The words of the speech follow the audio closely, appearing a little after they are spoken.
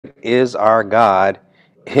is our God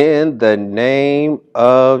in the name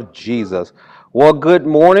of Jesus. Well, good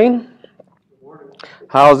morning.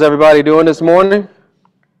 How's everybody doing this morning?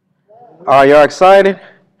 Are y'all excited?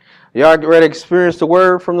 Y'all ready to experience the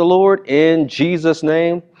word from the Lord in Jesus'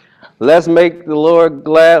 name? Let's make the Lord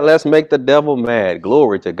glad. Let's make the devil mad.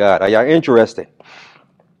 Glory to God. Are y'all interested?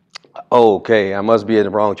 Okay, I must be in the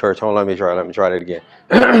wrong church. Hold on, let me try that again.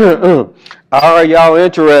 Are y'all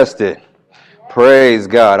interested? Praise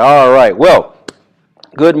God. All right. Well,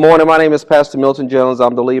 good morning. My name is Pastor Milton Jones.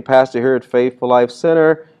 I'm the lead pastor here at Faithful Life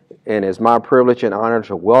Center, and it's my privilege and honor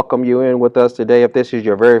to welcome you in with us today. If this is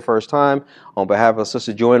your very first time, on behalf of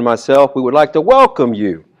Sister Joy and myself, we would like to welcome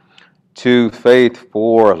you to Faith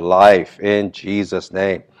for Life in Jesus'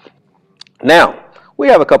 name. Now, we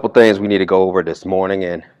have a couple things we need to go over this morning,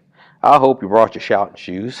 and I hope you brought your shouting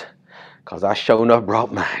shoes, because I sure enough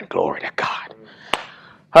brought mine. Glory to God.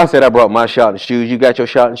 I said I brought my shouting shoes. You got your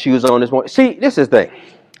shouting shoes on this morning. See, this is the thing.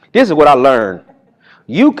 This is what I learned.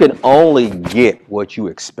 You can only get what you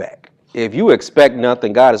expect. If you expect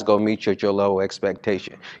nothing, God is going to meet you at your low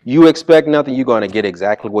expectation. You expect nothing, you're going to get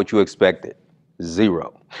exactly what you expected.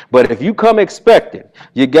 Zero. But if you come expecting,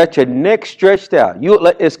 you got your neck stretched out.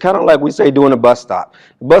 It's kind of like we say doing a bus stop.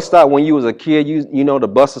 The bus stop, when you was a kid, you know the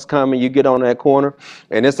bus is coming, you get on that corner,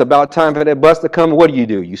 and it's about time for that bus to come. What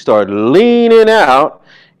do? You start leaning out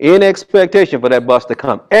in expectation for that bus to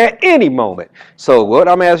come at any moment. So what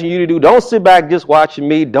I'm asking you to do, don't sit back just watching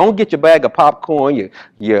me. Don't get your bag of popcorn, your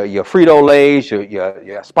Frito-Lays,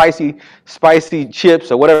 your spicy chips,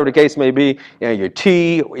 or whatever the case may be, and your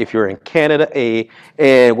tea, if you're in Canada,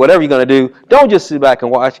 and whatever you're going to do. Don't just sit back and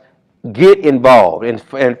watch. Get involved. In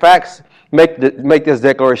fact, make this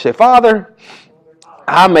declaration. Say, Father,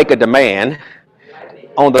 I make a demand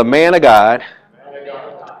on the man of God,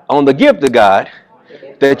 on the gift of God,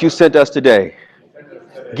 that you sent us today.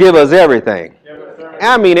 Give us everything.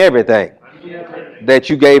 I mean everything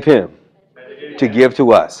that you gave him to give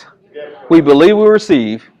to us. We believe we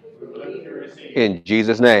receive in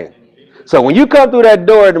Jesus' name. So when you come through that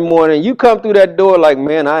door in the morning, you come through that door like,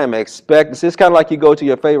 man, I am expecting. It's kind of like you go to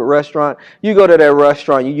your favorite restaurant. You go to that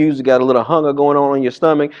restaurant, you usually got a little hunger going on in your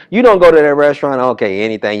stomach. You don't go to that restaurant, okay,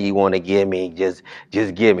 anything you want to give me, just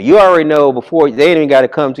give me. You already know before, they ain't even got to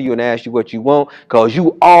come to you and ask you what you want, because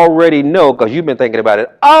you already know, because you've been thinking about it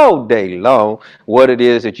all day long, what it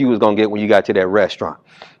is that you was going to get when you got to that restaurant.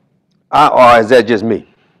 Or is that just me?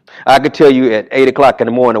 I could tell you at 8 o'clock in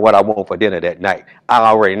the morning what I want for dinner that night. I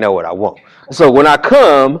already know what I want. So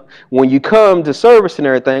when you come to service and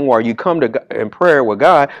everything, or you come to in prayer with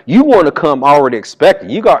God, you want to come already expecting.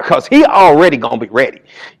 Because he already going to be ready.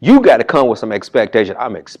 You got to come with some expectation.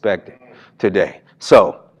 I'm expecting today.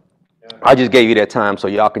 So I just gave you that time so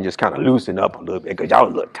y'all can just kind of loosen up a little bit, because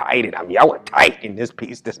y'all look tight. Y'all were tight in this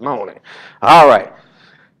piece this morning. All right.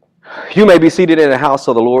 You may be seated in the house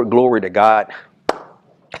of the Lord. Glory to God.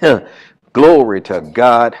 Glory to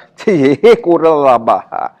God.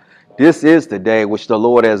 This is the day which the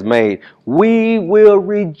Lord has made. We will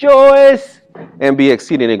rejoice and be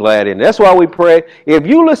exceedingly glad in it. That's why we pray. If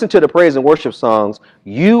you listen to the praise and worship songs,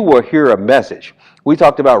 you will hear a message. We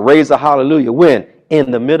talked about raise a hallelujah. When? In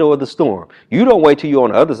the middle of the storm. You don't wait till you're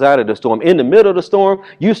on the other side of the storm. In the middle of the storm,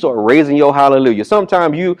 you start raising your hallelujah.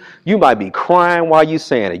 Sometimes you might be crying while you're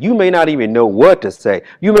saying it. You may not even know what to say.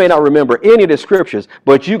 You may not remember any of the scriptures,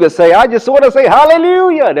 but you can say, I just want to say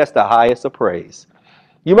hallelujah. That's the highest of praise.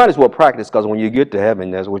 You might as well practice, because when you get to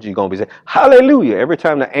heaven, that's what you're going to be saying. Hallelujah. Every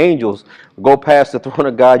time the angels go past the throne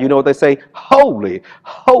of God, you know what they say? Holy,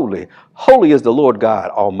 holy, holy is the Lord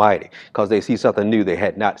God Almighty, because they see something new they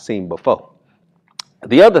had not seen before.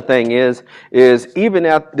 The other thing is even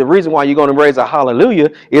at the reason why you're going to raise a hallelujah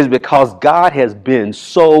is because God has been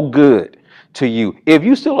so good to you. If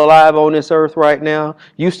you're still alive on this earth right now,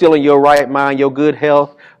 you still in your right mind, your good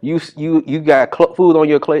health, you got food on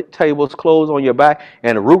your tables, clothes on your back,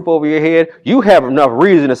 and a roof over your head, you have enough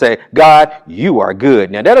reason to say, God, you are good.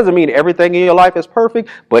 Now, that doesn't mean everything in your life is perfect,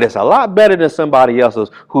 but it's a lot better than somebody else's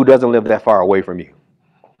who doesn't live that far away from you.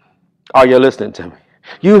 Are you listening to me?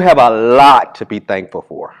 You have a lot to be thankful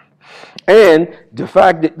for. And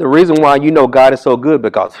the reason why you know God is so good,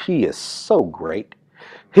 because he is so great.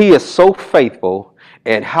 He is so faithful,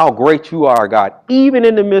 and how great you are, God, even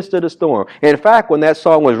in the midst of the storm. In fact, when that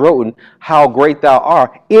song was written, How Great Thou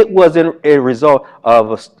Art, it was a result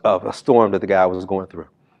of a storm that the guy was going through.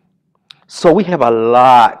 So we have a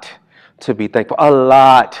lot to be thankful, a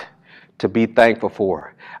lot to be thankful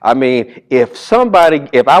for. I mean, if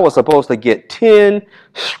I was supposed to get 10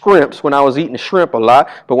 shrimps when I was eating shrimp a lot,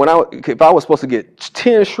 but if I was supposed to get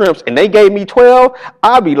 10 shrimps and they gave me 12,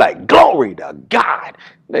 I'd be like, glory to God.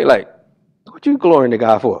 They like, what you glorying to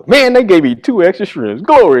God for? Man, they gave me 2 extra shrimps.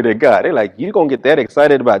 Glory to God. They like, you gonna get that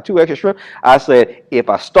excited about 2 extra shrimp? I said, if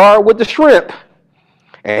I start with the shrimp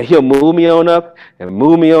and he'll move me on up and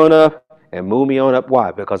move me on up and move me on up.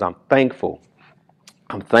 Why? Because I'm thankful.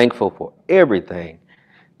 I'm thankful for everything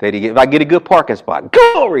that he get. If I get a good parking spot,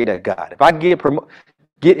 glory to God. If I get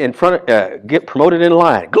promoted in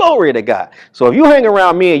line, glory to God. So if you hang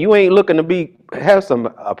around me and you ain't looking to have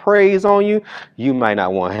some praise on you, you might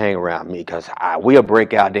not want to hang around me because I will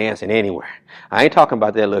break out dancing anywhere. I ain't talking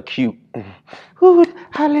about that little cute, ooh,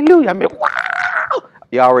 hallelujah. I mean, wow.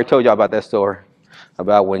 Y'all already told y'all about that story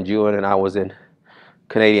about when June and I was in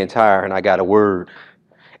Canadian Tire and I got a word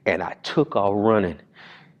and I took off running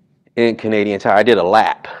in Canadian Tire. I did a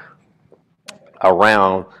lap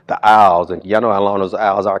around the aisles, and y'all know how long those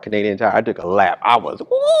aisles are, Canadian Tire. I took a lap. I was,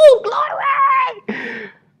 woo, glory!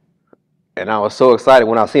 And I was so excited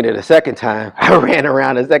when I seen it the second time. I ran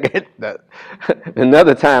around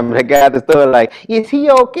another time, and the guy at the store like, is he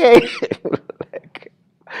okay? Like,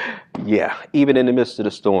 yeah, even in the midst of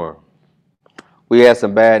the storm. We had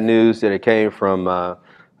some bad news that it came from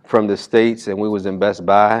the States, and we was in Best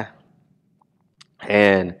Buy.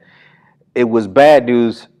 And it was bad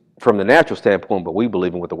news from the natural standpoint, but we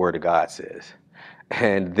believe in what the Word of God says.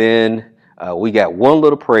 And then we got one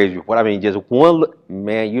little praise report. I mean, just one,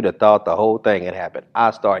 man, you'd have thought the whole thing had happened.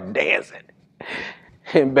 I started dancing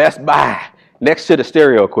in Best Buy next to the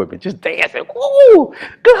stereo equipment, just dancing. Woo!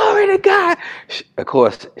 Glory to God. Of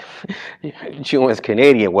course, June's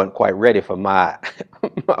Canadian wasn't quite ready for my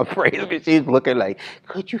praise. She's looking like,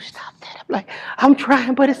 could you stop that? I'm like, I'm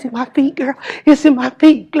trying, but it's in my feet, girl. It's in my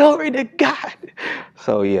feet. Glory to God.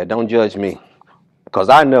 So yeah, don't judge me. Because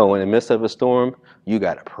I know in the midst of a storm, you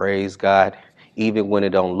got to praise God, even when it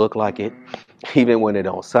don't look like it, even when it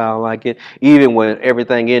don't sound like it, even when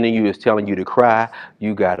everything in you is telling you to cry,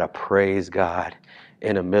 you got to praise God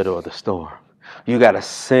in the middle of the storm. You got to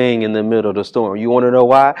sing in the middle of the storm. You want to know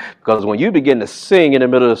why? Because when you begin to sing in the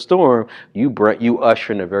middle of the storm, you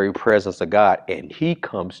usher in the very presence of God, and he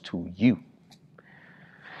comes to you.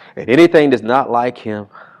 And anything that's not like him,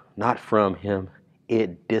 not from him,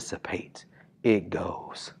 it dissipates. It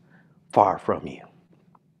goes far from you.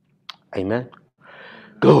 Amen.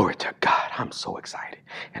 Glory to God. I'm so excited.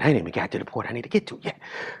 And I ain't even got to the point I need to get to yet.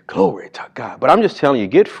 Glory to God. But I'm just telling you,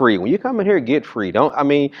 get free. When you come in here, get free.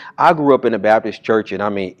 I grew up in a Baptist church,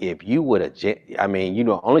 and if you would have,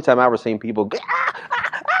 only time I ever seen people,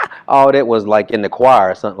 all that was like in the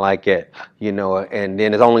choir or something like that, and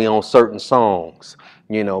then it's only on certain songs.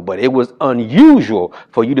 But it was unusual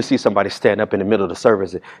for you to see somebody stand up in the middle of the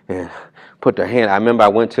service and put their hand. I remember I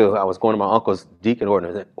was going to my uncle's deacon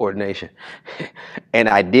ordination, and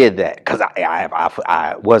I did that because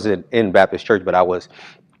I wasn't in Baptist church, but I was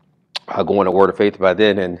going to Word of Faith by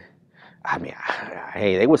then, and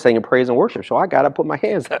hey, they were singing praise and worship, so I got to put my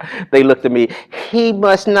hands up. They looked at me, he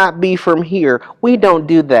must not be from here. We don't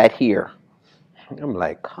do that here. I'm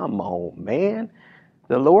like, come on, man.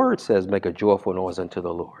 The Lord says, make a joyful noise unto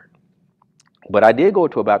the Lord. But I did go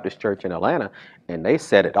to a Baptist church in Atlanta, and they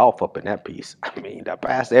set it off up in that piece. The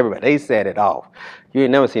pastor, everybody, they set it off. You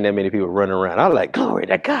ain't never seen that many people running around. I was like, glory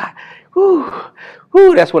to God. Woo,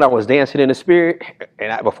 woo. That's when I was dancing in the spirit.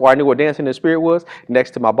 And before I knew what dancing in the spirit was,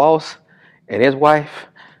 next to my boss and his wife,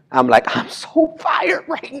 I'm like, I'm so fired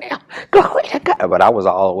right now. Glory to God. But I was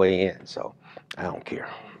all the way in, so I don't care.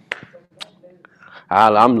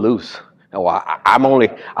 I'm loose. Oh, I'm only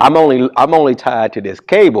tied to this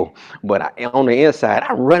cable, but on the inside,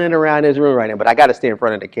 I'm running around this room right now. But I got to stay in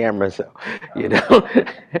front of the camera, so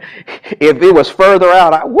if it was further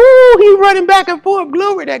out, he running back and forth.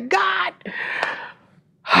 Glory to God.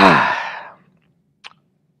 I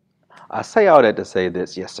say all that to say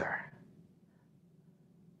this, yes, sir.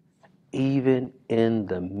 Even in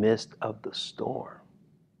the midst of the storm,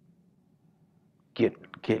 get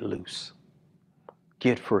loose,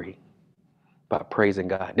 get free. By praising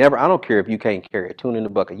God. I don't care if you can't carry a tune in the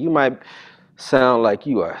bucket. You might sound like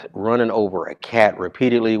you are running over a cat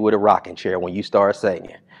repeatedly with a rocking chair when you start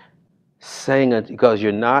singing. Sing because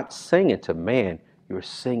you're not singing to man, you're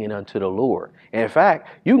singing unto the Lord. And in fact,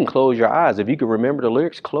 you can close your eyes. If you can remember the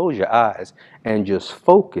lyrics, close your eyes and just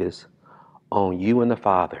focus on you and the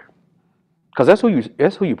Father. Because that's who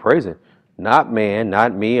you're praising. Not man,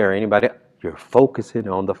 not me or anybody. You're focusing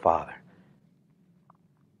on the Father.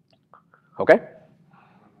 Okay?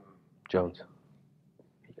 Jones.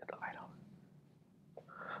 You got the light on.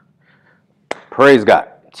 Praise God.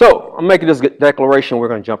 So, I'm making this declaration. We're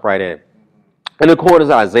going to jump right in. And the quote is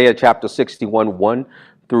Isaiah chapter 61, 1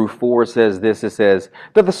 through 4 says this. It says,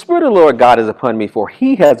 that the Spirit of the Lord God is upon me, for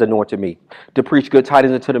he has anointed me to preach good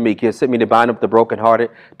tidings unto the meek. He has sent me to bind up the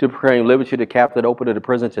brokenhearted, to proclaim liberty to the captive, open to the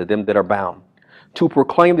prison to them that are bound, to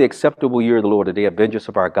proclaim the acceptable year of the Lord, the day of vengeance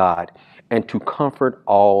of our God, and to comfort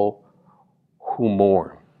all who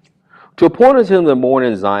mourn. To appoint unto them the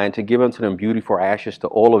mourning in Zion, to give unto them beauty for ashes, the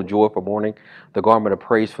oil of joy for mourning, the garment of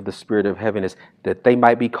praise for the spirit of heaviness, that they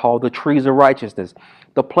might be called the trees of righteousness,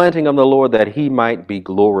 the planting of the Lord, that he might be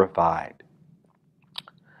glorified.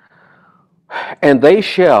 And they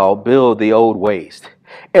shall build the old waste,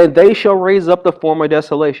 and they shall raise up the former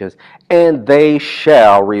desolations, and they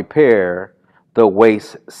shall repair the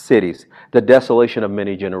waste cities, the desolation of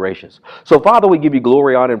many generations. So, Father, we give you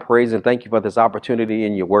glory, honor, and praise, and thank you for this opportunity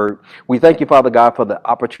in your word. We thank you, Father God, for the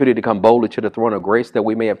opportunity to come boldly to the throne of grace, that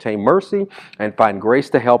we may obtain mercy and find grace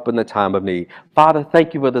to help in the time of need. Father,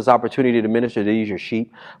 thank you for this opportunity to minister to these, your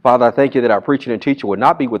sheep. Father, I thank you that our preaching and teaching would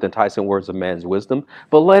not be with enticing words of man's wisdom,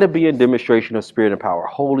 but let it be in demonstration of spirit and power.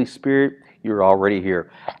 Holy Spirit, you're already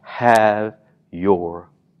here. Have your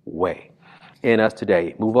way in us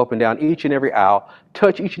today. Move up and down each and every aisle.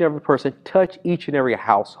 Touch each and every person. Touch each and every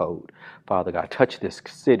household. Father God, touch this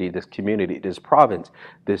city, this community, this province,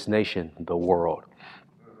 this nation, the world.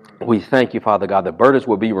 We thank you, Father God, that burdens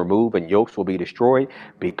will be removed and yokes will be destroyed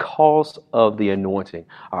because of the anointing.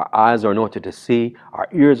 Our eyes are anointed to see. Our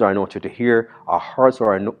ears are anointed to hear. Our hearts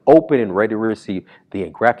are open and ready to receive the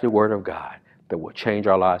engrafted word of God that will change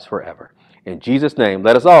our lives forever. In Jesus' name,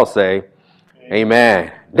 let us all say,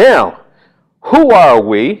 Amen. Now, who are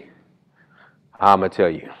we? I'm going to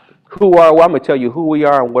tell you. Who are we? I'm going to tell you who we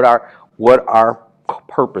are and what our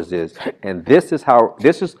purpose is. And this is how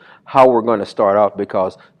we're going to start off,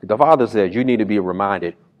 because the Father says you need to be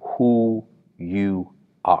reminded who you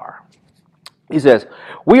are. He says,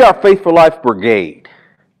 we are Faithful Life Brigade,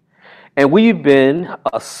 and we've been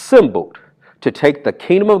assembled to take the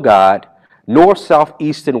kingdom of God north, south,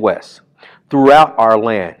 east, and west throughout our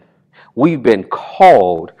land. We've been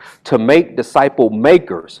called to make disciple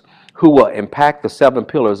makers who will impact the 7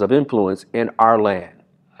 pillars of influence in our land.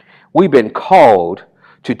 We've been called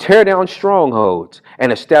to tear down strongholds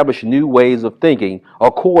and establish new ways of thinking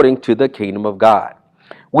according to the kingdom of God.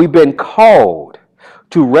 We've been called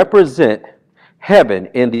to represent heaven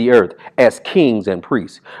in the earth as kings and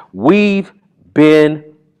priests. We've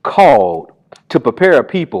been called to prepare a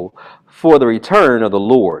people for the return of the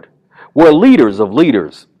Lord. We're leaders of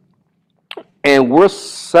leaders, and we're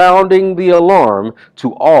sounding the alarm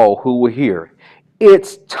to all who will hear.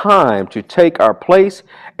 It's time to take our place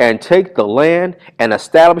and take the land and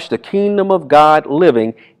establish the kingdom of God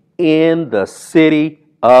living in the city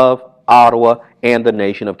of Ottawa and the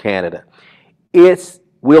nation of Canada. It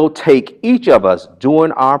will take each of us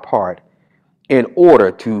doing our part in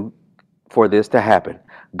order for this to happen.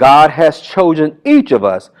 God has chosen each of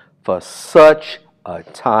us for such a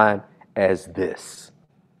time as this.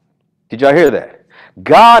 Did y'all hear that?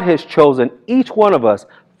 God has chosen each one of us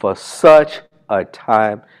for such a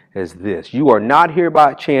time as this. You are not here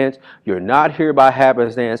by chance. You're not here by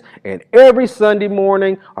happenstance. And every Sunday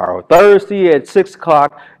morning or Thursday at 6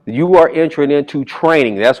 o'clock, you are entering into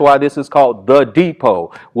training. That's why this is called the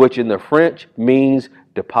depot, which in the French means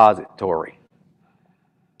depository.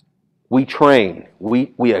 We train,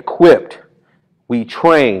 we equipped, we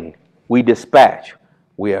train, we dispatch.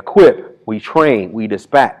 We equip, we train, we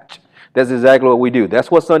dispatch. That's exactly what we do.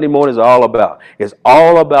 That's what Sunday mornings are all about. It's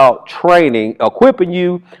all about training, equipping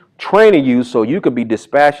you, training you so you can be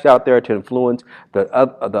dispatched out there to influence the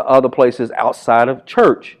other places outside of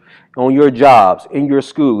church, on your jobs, in your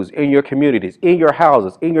schools, in your communities, in your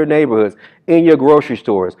houses, in your neighborhoods, in your grocery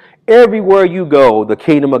stores. Everywhere you go, the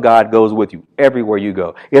kingdom of God goes with you. Everywhere you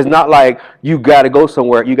go. It's not like you got to go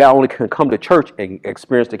somewhere. You got only can come to church and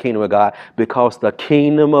experience the kingdom of God, because the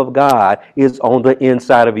kingdom of God is on the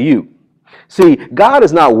inside of you. See, God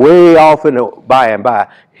is not way off in the by and by.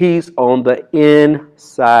 He's on the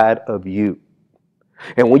inside of you.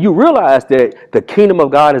 And when you realize that the kingdom of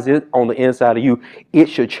God is on the inside of you, it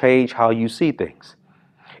should change how you see things.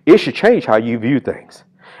 It should change how you view things.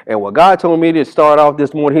 And what God told me to start off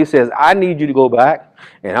this morning, he says, I need you to go back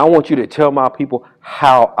and I want you to tell my people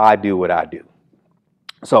how I do what I do.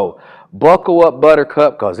 So buckle up,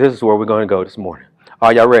 Buttercup, because this is where we're going to go this morning.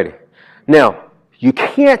 Are y'all ready? Now, you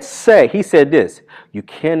can't say, he said this, you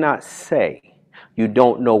cannot say you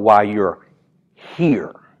don't know why you're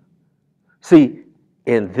here. See,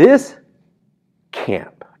 in this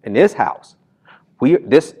camp, in this house,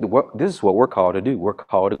 this is what we're called to do. We're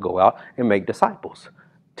called to go out and make disciples,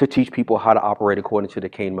 to teach people how to operate according to the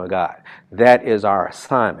kingdom of God. That is our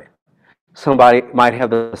assignment. Somebody might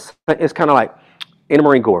have it's kind of like, in the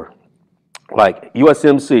Marine Corps, like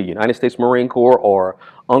USMC, United States Marine Corps, or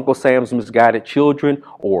Uncle Sam's Misguided Children,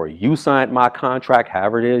 or You Signed My Contract,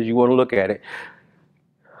 however it is you want to look at it,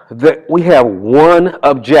 that we have one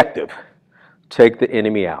objective: take the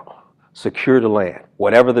enemy out, secure the land,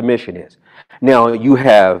 whatever the mission is. Now, you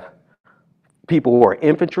have people who are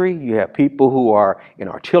infantry, you have people who are in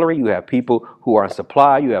artillery, you have people who are in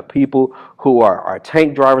supply, you have people who are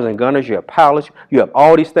tank drivers and gunners, you have pilots, you have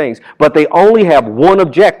all these things, but they only have one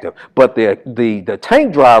objective. But the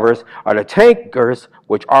tank drivers are the tankers,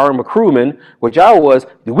 which are crewmen, which I was.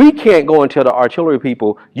 We can't go and tell the artillery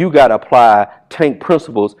people, you got to apply tank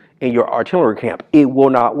principles in your artillery camp. It will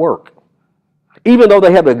not work. Even though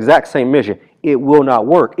they have the exact same mission, it will not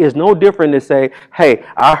work. It's no different to say, hey,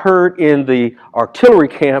 I heard in the artillery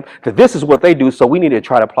camp that this is what they do, so we need to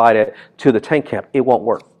try to apply that to the tank camp. It won't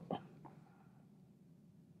work.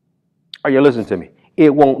 Are you listening to me?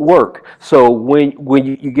 It won't work. So when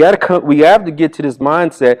you got to come, we have to get to this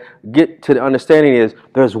mindset, get to the understanding is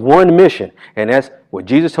there's one mission, and that's what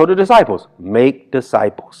Jesus told the disciples: make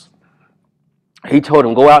disciples. He told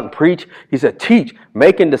them, go out and preach. He said, teach,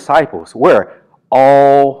 making disciples. Where?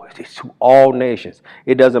 To all nations.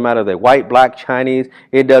 It doesn't matter if they're white, black, Chinese.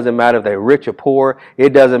 It doesn't matter if they're rich or poor.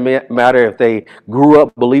 It doesn't matter if they grew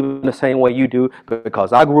up believing the same way you do.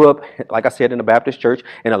 Because I grew up, like I said, in the Baptist church,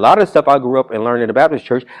 and a lot of the stuff I grew up and learned in the Baptist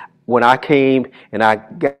church, when I came and I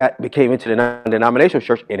became into the non-denominational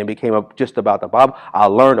church, and it became just about the Bible, I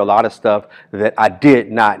learned a lot of stuff that I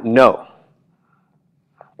did not know.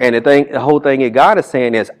 And the whole thing that God is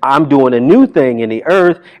saying is, I'm doing a new thing in the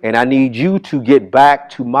earth, and I need you to get back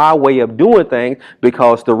to my way of doing things,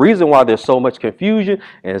 because the reason why there's so much confusion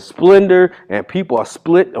and splendor and people are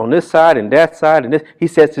split on this side and that side and this, he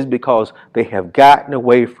says, is because they have gotten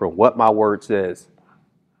away from what my word says.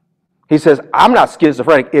 He says, I'm not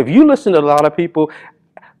schizophrenic. If you listen to a lot of people,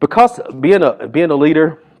 because being a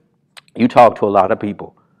leader, you talk to a lot of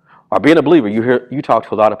people. Or being a believer, you talk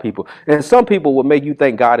to a lot of people. And some people will make you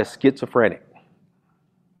think God is schizophrenic.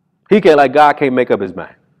 God can't make up his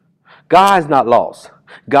mind. God's not lost.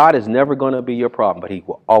 God is never going to be your problem, but he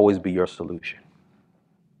will always be your solution.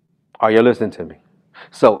 Are you listening to me?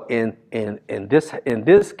 So in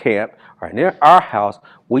this camp, or in our house,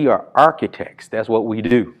 we are architects. That's what we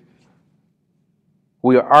do.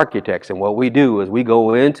 We are architects, and what we do is we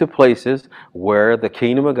go into places where the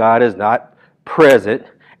kingdom of God is not present,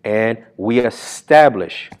 and we set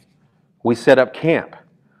up camp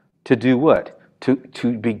to do what? To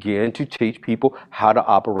begin to teach people how to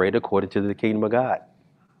operate according to the kingdom of God.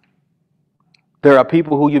 There are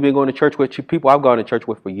people who you've been going to church with, people I've gone to church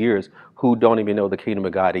with for years, who don't even know the kingdom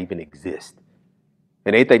of God even exists.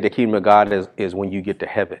 And they think the kingdom of God is when you get to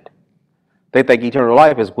heaven. They think eternal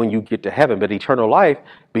life is when you get to heaven, but eternal life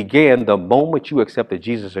began the moment you accepted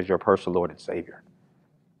Jesus as your personal Lord and Savior.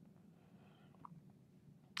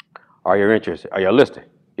 Are you interested? Are you listening?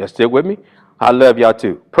 You still with me? I love y'all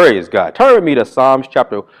too. Praise God. Turn with me to Psalms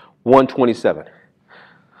chapter 127.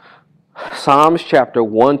 Psalms chapter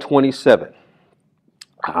 127.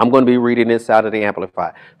 I'm going to be reading this out of the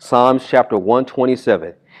Amplified. Psalms chapter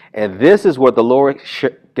 127. And this is what the Lord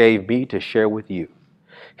gave me to share with you.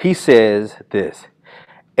 He says this: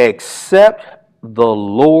 except the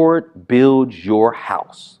Lord builds your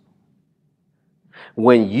house.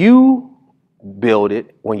 When you build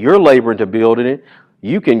it, when you're laboring to build it,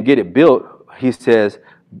 you can get it built, he says,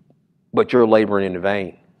 but you're laboring in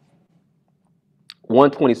vain.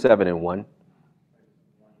 127:1.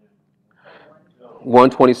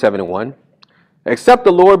 127:1. Except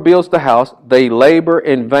the Lord builds the house, they labor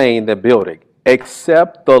in vain that build it.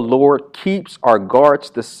 Except the Lord keeps or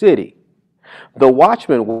guards the city, the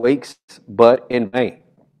watchman wakes but in vain.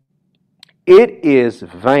 It is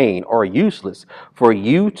vain or useless for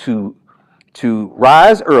you to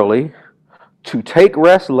rise early, to take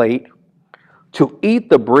rest late, to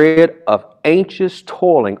eat the bread of anxious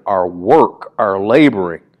toiling or work or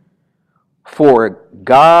laboring. For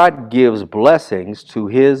God gives blessings to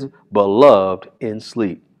his beloved in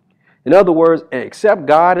sleep. In other words, except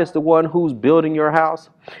God is the one who's building your house,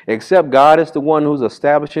 except God is the one who's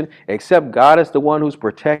establishing, except God is the one who's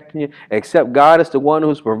protecting you, except God is the one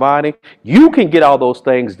who's providing, you can get all those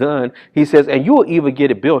things done. He says, and you'll even get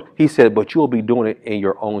it built. He said, but you'll be doing it in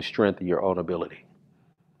your own strength and your own ability.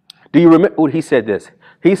 Do you remember what he said this?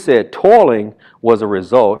 He said toiling was a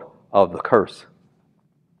result of the curse.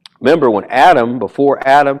 Remember when before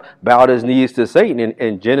Adam bowed his knees to Satan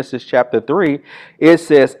in Genesis chapter 3, it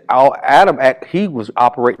says he was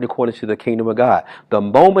operating according to the kingdom of God. The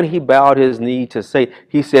moment he bowed his knee to Satan,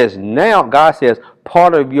 he says, now God says,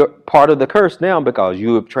 part of the curse now, because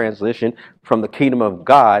you have transitioned from the kingdom of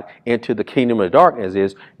God into the kingdom of darkness,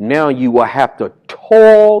 is now you will have to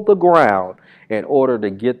toil the ground in order to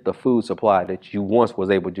get the food supply that you once was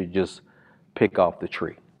able to just pick off the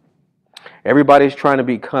tree. Everybody's trying to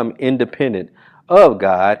become independent of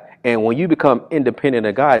God, and when you become independent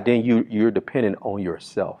of God, then you're dependent on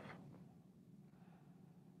yourself.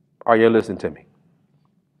 Are you listening to me?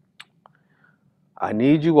 I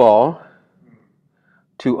need you all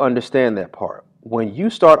to understand that part. When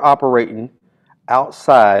you start operating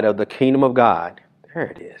outside of the kingdom of God, there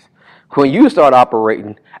it is. When you start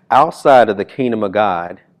operating outside of the kingdom of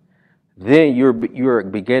God, then you're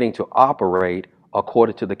beginning to operate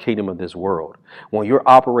according to the kingdom of this world. When you're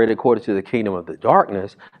operating according to the kingdom of the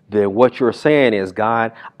darkness, then what you're saying is,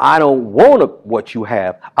 God, I don't want what you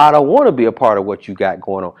have. I don't want to be a part of what you got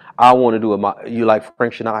going on. I want to do it you like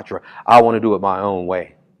Frank Sinatra. I want to do it my own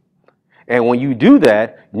way. And when you do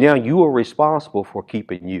that, now you are responsible for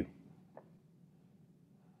keeping you.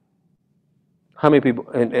 How many people,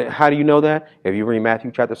 and how do you know that? If you read Matthew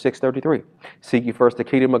chapter 6:33, seek ye first the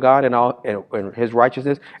kingdom of God and his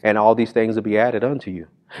righteousness, and all these things will be added unto you.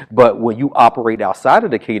 But when you operate outside of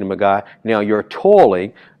the kingdom of God, now you're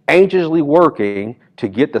toiling, anxiously working to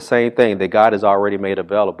get the same thing that God has already made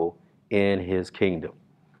available in his kingdom.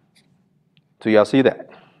 So y'all see that?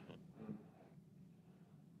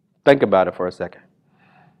 Think about it for a second.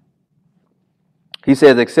 He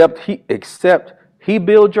says, except he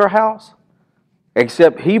build your house,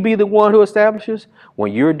 except he be the one who establishes,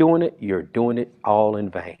 when you're doing it all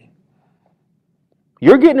in vain.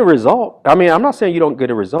 You're getting a result. I mean, I'm not saying you don't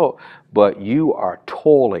get a result, but you are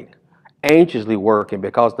toiling, anxiously working,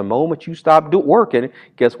 because the moment you stop working,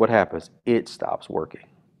 guess what happens? It stops working.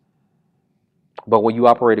 But when you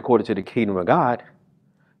operate according to the kingdom of God,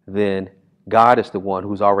 then God is the one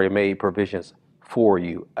who's already made provisions for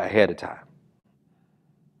you ahead of time.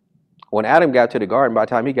 When Adam got to the garden, by the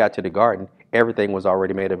time he got to the garden, everything was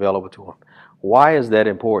already made available to him. Why is that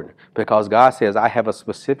important? Because God says, I have a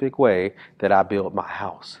specific way that I build my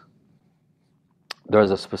house.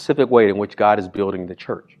 There's a specific way in which God is building the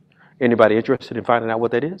church. Anybody interested in finding out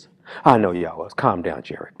what that is? I know y'all was. Calm down,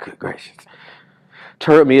 Jerry. Good gracious.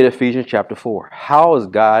 Turn with me to Ephesians chapter 4. How is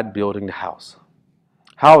God building the house?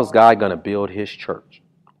 How is God going to build his church?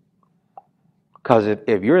 Because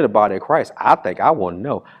if you're in the body of Christ, I think I want to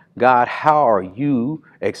know, God, how are you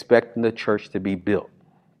expecting the church to be built?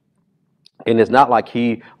 And it's not like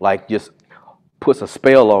he just puts a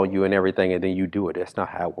spell on you and everything and then you do it. That's not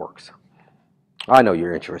how it works. I know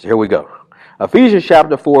you're interested. Here we go. Ephesians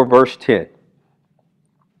chapter 4, verse 10.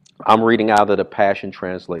 I'm reading out of the Passion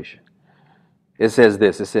Translation. It says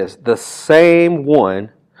this. It says, the same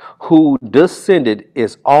one who descended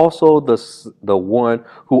is also the one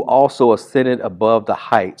who also ascended above the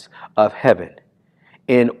heights of heaven,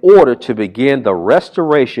 in order to begin the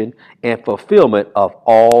restoration and fulfillment of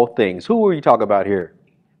all things. Who are you talking about here?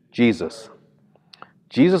 Jesus.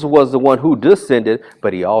 Jesus was the one who descended,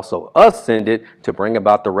 but he also ascended to bring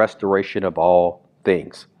about the restoration of all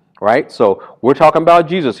things. Right? So we're talking about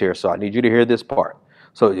Jesus here. So I need you to hear this part.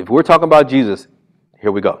 So if we're talking about Jesus,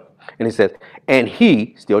 here we go. And he says, and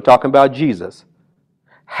he, still talking about Jesus,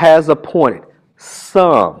 has appointed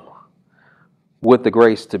some with the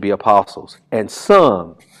grace to be apostles, and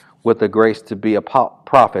some with the grace to be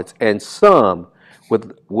prophets, and some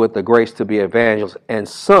with the grace to be evangelists, and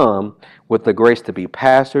some with the grace to be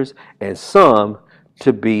pastors, and some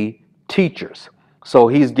to be teachers. So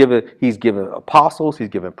he's given apostles, he's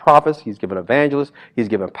given prophets, he's given evangelists, he's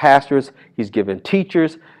given pastors, he's given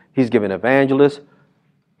teachers, he's given evangelists.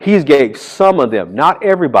 He's gave some of them, not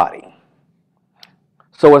everybody.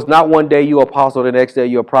 So it's not one day you're apostle, the next day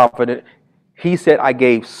you're a prophet. He said, I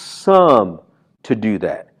gave some to do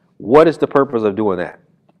that. What is the purpose of doing that?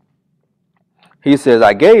 He says,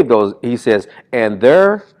 I gave those, he says, and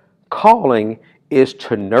their calling is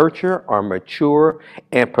to nurture or mature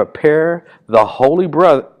and prepare the holy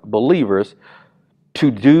believers to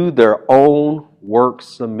do their own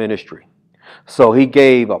works of ministry. So he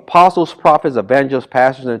gave apostles, prophets, evangelists,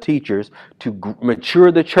 pastors, and teachers to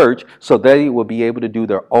mature the church so they will be able to do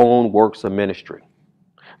their own works of ministry.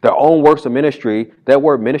 Their own works of ministry, that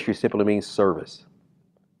word ministry simply means service.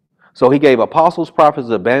 So he gave apostles, prophets,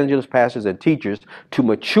 evangelists, pastors, and teachers to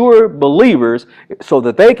mature believers so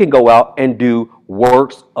that they can go out and do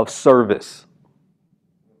works of service.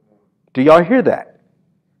 Do y'all hear that?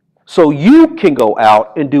 So you can go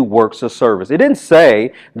out and do works of service. It didn't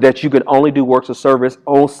say that you can only do works of service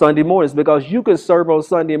on Sunday mornings, because you can serve on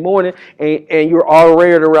Sunday morning and you're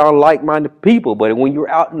already around like-minded people. But when you're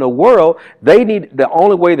out in the world, the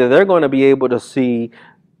only way that they're going to be able to see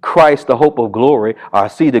Christ, the hope of glory, or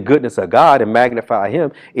see the goodness of God and magnify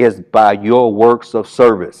him, is by your works of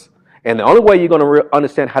service. And the only way you're going to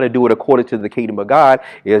understand how to do it according to the kingdom of God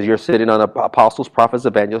is you're sitting on apostles, prophets,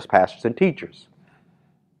 evangelists, pastors, and teachers.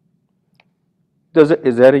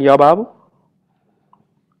 Is that in your Bible?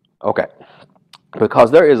 Okay.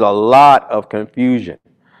 Because there is a lot of confusion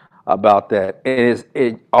about that. And he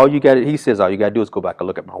says, all you got to do is go back and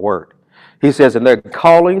look at my word. He says, and their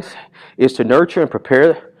callings is to nurture and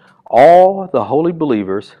prepare all the holy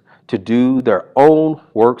believers to do their own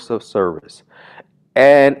works of service.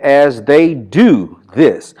 And as they do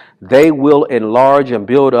this, they will enlarge and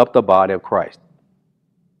build up the body of Christ.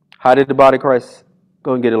 How did the body of Christ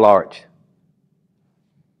go and get enlarged?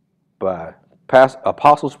 By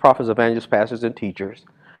apostles, prophets, evangelists, pastors, and teachers,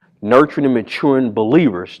 nurturing and maturing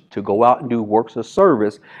believers to go out and do works of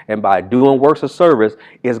service. And by doing works of service,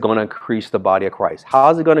 it's going to increase the body of Christ. How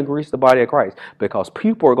is it going to increase the body of Christ? Because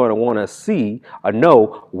people are going to want to see or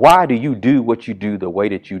know, why do you do what you do the way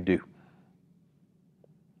that you do?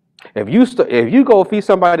 If you go feed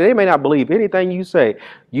somebody, they may not believe anything you say.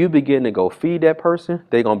 You begin to go feed that person,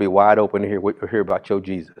 they're going to be wide open to hear about your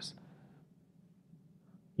Jesus.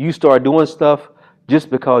 You start doing stuff just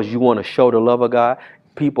because you want to show the love of God,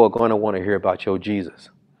 people are going to want to hear about your Jesus.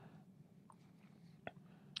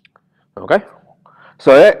 Okay?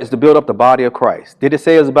 So that is to build up the body of Christ. Did it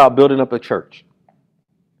say it's about building up a church?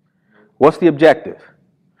 What's the objective?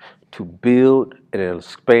 To build and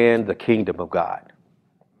expand the kingdom of God.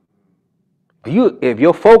 If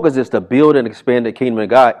your focus is to build and expand the kingdom of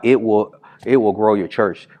God, it will grow your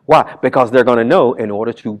church. Why? Because they're going to know, in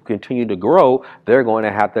order to continue to grow, they're going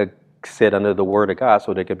to have to sit under the word of God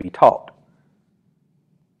so they can be taught.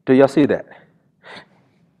 Do y'all see that?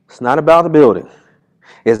 It's not about the building.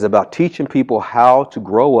 It's about teaching people how to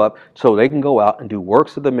grow up so they can go out and do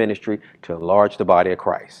works of the ministry to enlarge the body of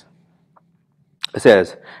Christ. It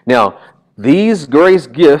says, now, these grace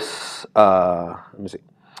gifts,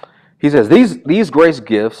 He says, these grace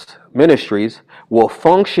gifts, ministries, will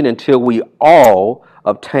function until we all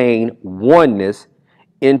obtain oneness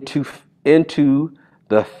into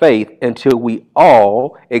the faith, until we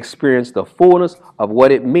all experience the fullness of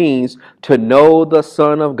what it means to know the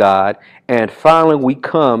Son of God, and finally we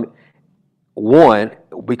become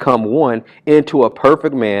one into a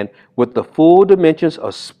perfect man with the full dimensions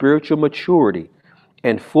of spiritual maturity,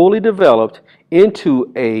 and fully developed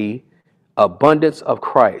into a abundance of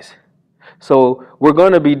Christ. So we're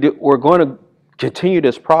going to continue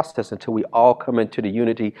this process until we all come into the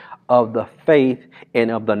unity of the faith and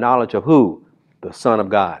of the knowledge of who? The Son of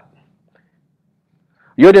God.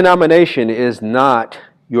 Your denomination is not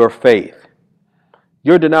your faith.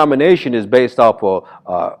 Your denomination is based off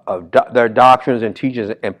of their doctrines and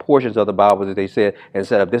teachings and portions of the Bible that they said and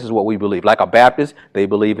said, this is what we believe. Like a Baptist, they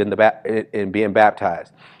believe in being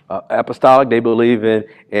baptized. Apostolic, they believe in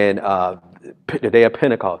the day of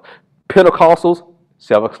Pentecost. Pentecostals,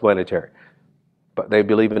 self-explanatory. But they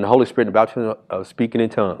believe in the Holy Spirit and the baptism of speaking in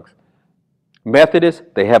tongues. Methodists,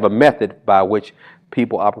 they have a method by which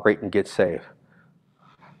people operate and get saved.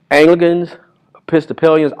 Anglicans,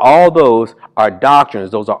 Episcopalians, all those are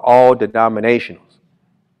doctrines. Those are all denominationals.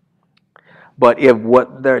 But if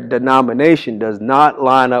what their denomination does not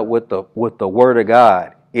line up with the Word of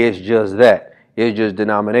God, it's just that. It's just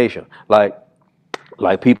denomination. Like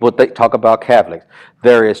people talk about Catholics.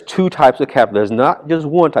 There is two types of Catholic. There's not just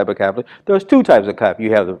one type of Catholic. There's two types of Catholic.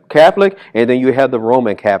 You have the Catholic, and then you have the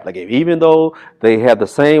Roman Catholic. Even though they have the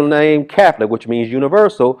same name, Catholic, which means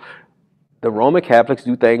universal, the Roman Catholics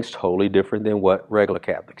do things totally different than what regular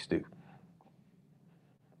Catholics do.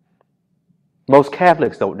 Most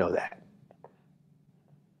Catholics don't know that.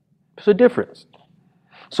 There's a difference.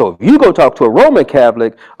 So if you go talk to a Roman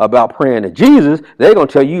Catholic about praying to Jesus, they're going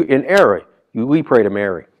to tell you in error. We pray to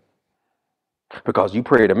Mary. Because you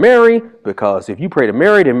pray to Mary, because if you pray to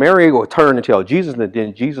Mary, then Mary will turn and tell Jesus, and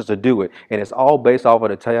then Jesus will do it. And it's all based off of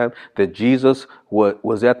the time that Jesus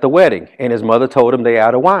was at the wedding, and his mother told him they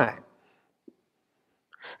out of wine.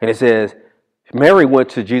 And it says, Mary went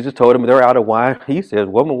to Jesus, told him they're out of wine. He says,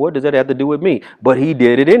 woman, what does that have to do with me? But he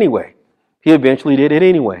did it anyway. He eventually did it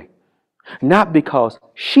anyway. Not because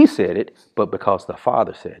she said it, but because the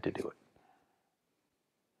Father said to do it.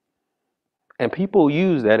 And people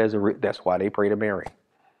use that that's why they pray to Mary.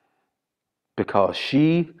 Because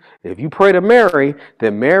if you pray to Mary,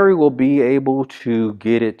 then Mary will be able to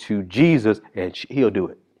get it to Jesus and he'll do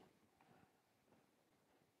it.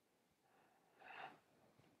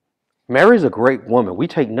 Mary's a great woman. We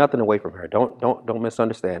take nothing away from her. Don't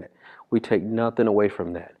misunderstand it. We take nothing away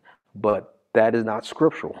from that. But that is not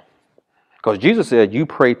scriptural. Because Jesus said, you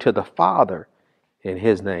pray to the Father in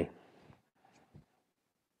his name.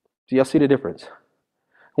 Do y'all see the difference?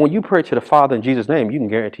 When you pray to the Father in Jesus' name, you can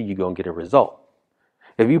guarantee you're going to get a result.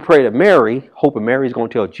 If you pray to Mary, hoping Mary's going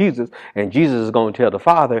to tell Jesus, and Jesus is going to tell the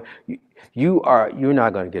Father, you're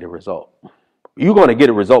not going to get a result. You're going to get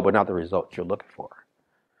a result, but not the result you're looking for.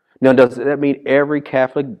 Now, does that mean every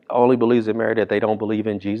Catholic only believes in Mary, that they don't believe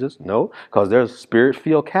in Jesus? No, because there's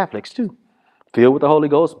spirit-filled Catholics too, filled with the Holy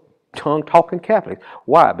Ghost, tongue-talking Catholics.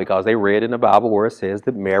 Why? Because they read in the Bible where it says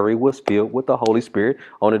that Mary was filled with the Holy Spirit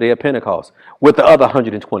on the day of Pentecost with the other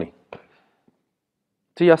 120.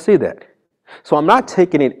 Do y'all see that? So I'm not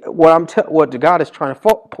taking it. What God is trying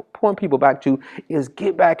to point people back to is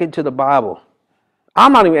get back into the Bible.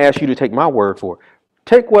 I'm not even asking you to take my word for it.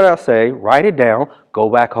 Take what I say, write it down, go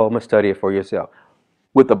back home and study it for yourself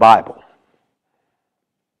with the Bible.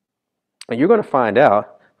 And you're going to find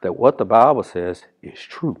out that what the Bible says is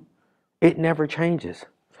true. It never changes.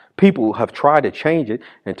 People have tried to change it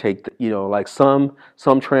and take, like some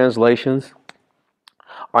translations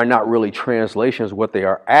are not really translations. What they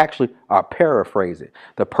are actually are paraphrasing.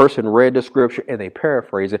 The person read the scripture and they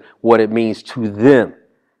paraphrase it, what it means to them.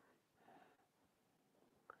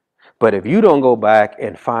 But if you don't go back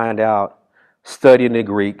and find out, studying the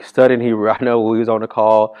Greek, studying Hebrew, I know we was on the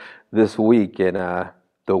call this week, and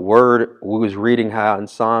the word we was reading how in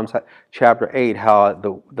Psalms chapter 8, how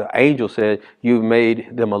the angel said you've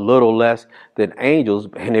made them a little less than angels.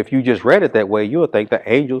 And if you just read it that way, you would think that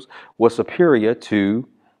angels were superior to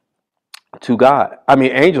God. I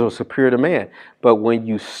mean, angels are superior to man. But when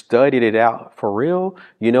you studied it out for real,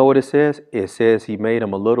 you know what it says? It says he made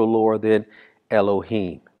them a little lower than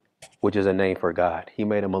Elohim, which is a name for God. He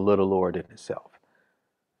made him a little lower than himself.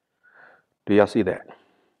 Do y'all see that?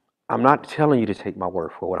 I'm not telling you to take my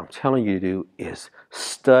word for it. What I'm telling you to do is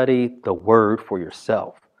study the word for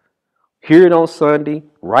yourself. Hear it on Sunday,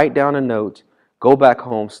 write down the notes, go back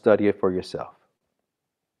home, study it for yourself.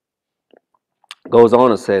 Goes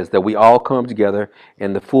on and says that we all come together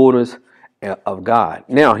in the fullness of God.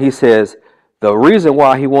 Now, he says the reason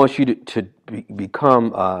why he wants you to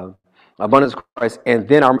become abundance of Christ and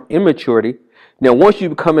then our immaturity. Now, once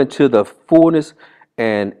you come into the fullness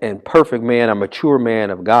and perfect man, a mature man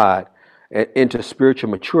of God, into spiritual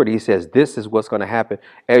maturity, he says this is what's going to happen.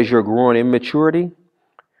 As you're growing in maturity,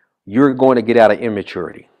 you're going to get out of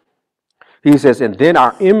immaturity. He says, and then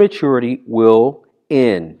our immaturity will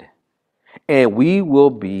end. And we will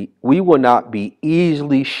not be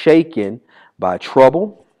easily shaken by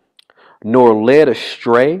trouble, nor led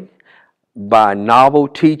astray by novel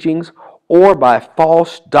teachings or by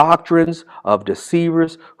false doctrines of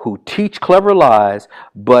deceivers who teach clever lies,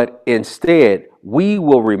 but instead we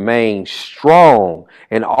will remain strong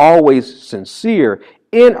and always sincere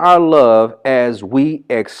in our love as we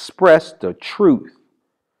express the truth.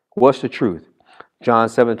 What's the truth? John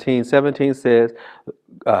 17:17 says,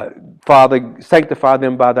 Father, sanctify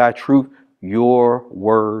them by thy truth. Your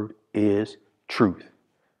word is truth.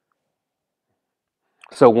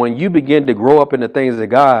 So when you begin to grow up in the things of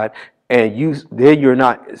God, and you're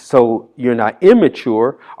not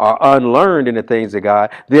immature or unlearned in the things of God.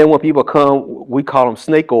 Then when people come, we call them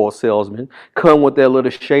snake oil salesmen, come with their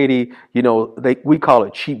little shady, we call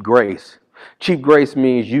it cheap grace. Cheap grace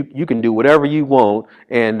means you can do whatever you want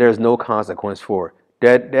and there's no consequence for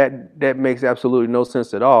it. That makes absolutely no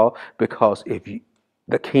sense at all, because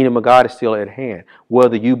the kingdom of God is still at hand.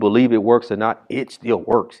 Whether you believe it works or not, it still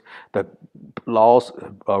works. The laws,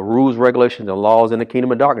 rules, regulations, and laws in the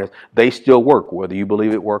kingdom of darkness, they still work, whether you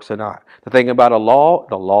believe it works or not. The thing about the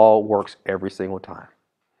law works every single time.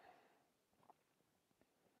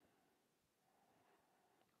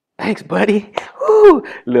 Thanks, buddy. Woo!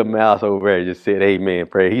 Little mouse over there just said, amen.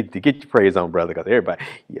 Pray. Get your praise on, brother, because everybody,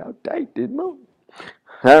 y'all tight this moment.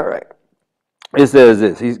 All right. It says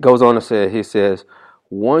this. He goes on to say, he says,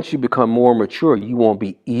 once you become more mature, you won't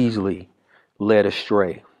be easily led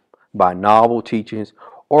astray by novel teachings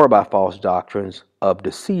or by false doctrines of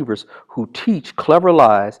deceivers who teach clever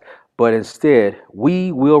lies, but instead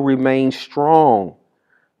we will remain strong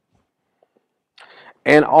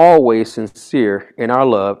and always sincere in our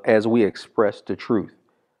love as we express the truth.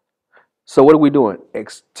 So what are we doing?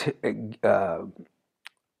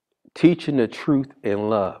 Teaching the truth in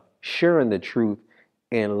love, sharing the truth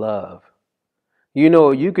in love.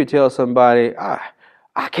 You could tell somebody, I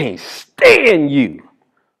can't stand you,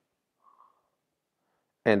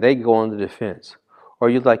 and they go on the defense. Or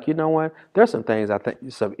you're like, you know what? There's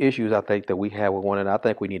some issues I think that we have with one another. I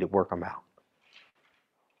think we need to work them out.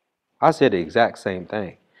 I said the exact same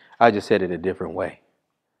thing. I just said it a different way.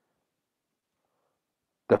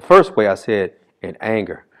 The first way I said in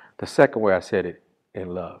anger. The second way I said it in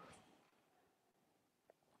love.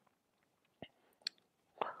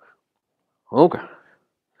 Okay.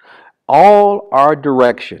 All our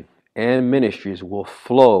direction and ministries will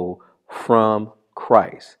flow from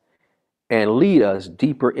Christ and lead us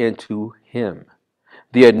deeper into Him,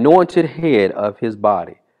 the anointed head of His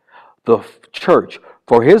body, the church.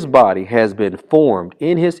 For His body has been formed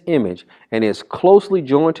in His image and is closely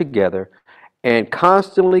joined together and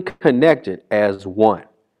constantly connected as one.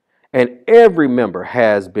 And every member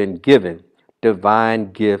has been given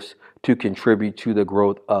divine gifts to contribute to the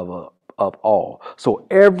growth of all. So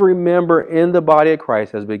every member in the body of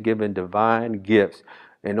Christ has been given divine gifts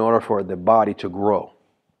in order for the body to grow.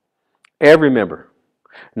 Every member,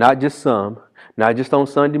 not just some, not just on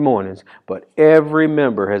Sunday mornings, but every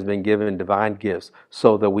member has been given divine gifts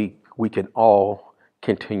so that we can all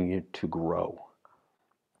continue to grow.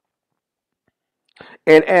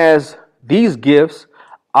 And as these gifts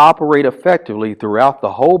operate effectively throughout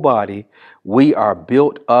the whole body, we are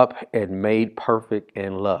built up and made perfect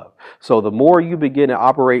in love. So the more you begin to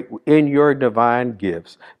operate in your divine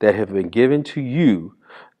gifts that have been given to you,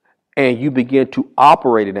 and you begin to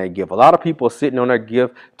operate in that gift. A lot of people are sitting on their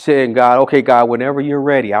gift saying, God, okay, God, whenever you're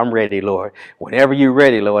ready, I'm ready, Lord. Whenever you're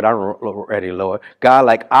ready, Lord, I'm ready, Lord. God,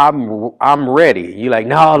 like, I'm ready. You like,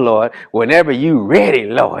 no, Lord, whenever you ready,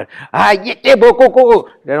 Lord. That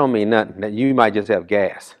don't mean nothing. You might just have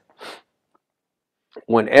gas.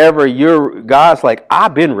 Whenever God's like,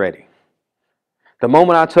 I've been ready. The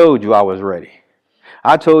moment I told you I was ready.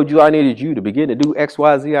 I told you I needed you to begin to do X,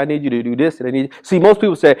 Y, Z. I need you to do this. And I need. See, most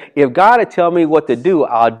people say, if God would tell me what to do,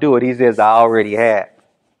 I'll do it. He says, I already have.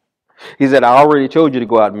 He said, I already told you to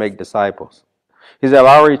go out and make disciples. He said,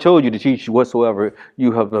 I already told you to teach whatsoever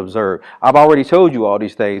you have observed. I've already told you all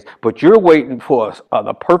these things, but you're waiting for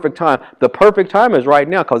the perfect time. The perfect time is right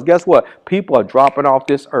now, because guess what? People are dropping off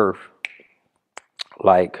this earth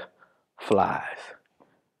like flies.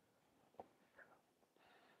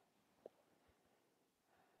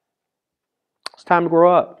 It's time to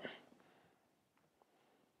grow up.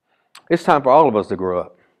 It's time for all of us to grow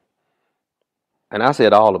up. And I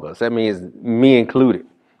said all of us. That means me included.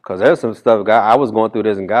 Because there's some stuff, God, I was going through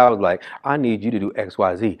this, and God was like, I need you to do X,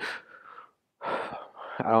 Y, Z.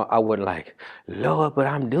 I wasn't like, Lord, but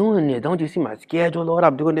I'm doing it. Don't you see my schedule, Lord?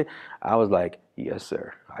 I'm doing it. I was like, yes,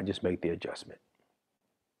 sir. I just make the adjustment.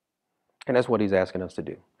 And that's what He's asking us to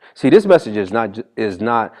do. See, this message is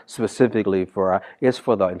not specifically it's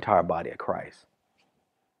for the entire body of Christ.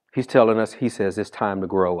 He's telling us, He says, it's time to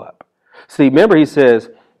grow up. See, remember, He says,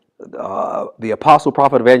 the apostle,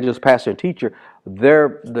 prophet, evangelist, pastor, and teacher,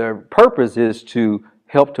 their purpose is to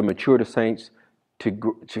help to mature the saints to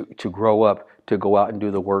grow up, to go out and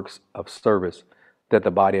do the works of service that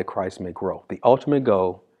the body of Christ may grow. The ultimate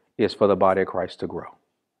goal is for the body of Christ to grow.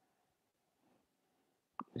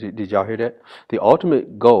 Did y'all hear that? The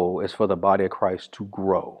ultimate goal is for the body of Christ to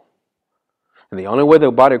grow. And the only way the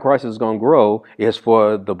body of Christ is going to grow is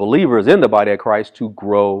for the believers in the body of Christ to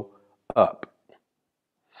grow up.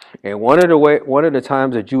 And one of the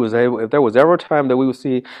times that you was able, if there was ever a time that we would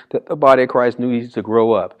see that the body of Christ needs to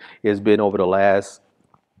grow up, it's been over the last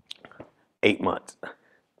 8 months.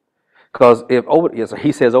 Because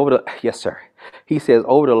he says over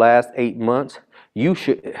the last 8 months, you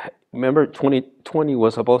should remember 2020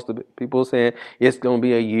 was supposed to be, people saying it's going to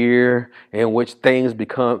be a year in which things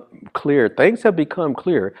become clear. Things have become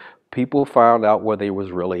clear. People found out where they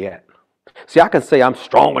was really at. See, I can say I'm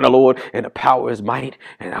strong in the Lord and the power is might,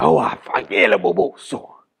 and I fight.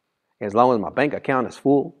 So, as long as my bank account is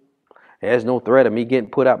full, there's no threat of me getting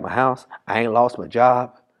put out my house. I ain't lost my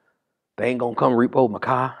job. They ain't gonna come repo my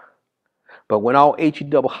car. But when all HE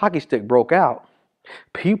double hockey stick broke out,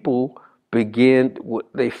 people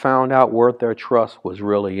they found out where their trust was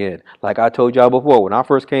really in. Like I told y'all before, when I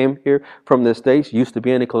first came here from the States, used to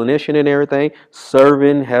being a clinician and everything,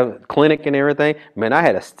 serving, have a clinic and everything, man, I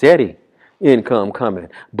had a steady income coming.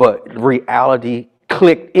 But reality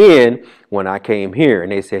clicked in when I came here,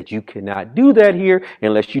 and they said, you cannot do that here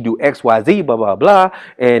unless you do X, Y, Z, blah, blah, blah.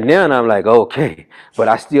 And now I'm like, okay, but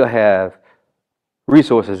I still have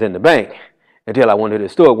resources in the bank. Until I went to the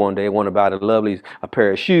store one day, wanted to buy the lovelies a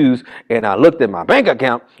pair of shoes, and I looked at my bank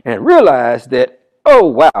account and realized that, oh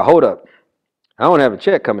wow, hold up, I don't have a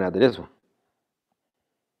check coming out of this one.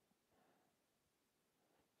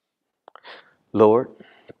 Lord,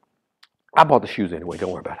 I bought the shoes anyway.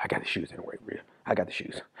 Don't worry about it. I got the shoes anyway. I got the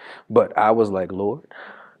shoes. But I was like, Lord,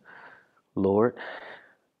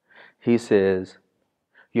 He says,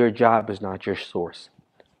 your job is not your source.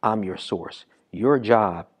 I'm your source. Your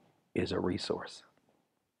job is a resource.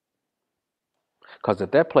 Because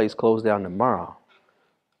if that place closed down tomorrow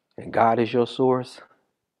and God is your source,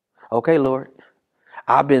 okay, Lord,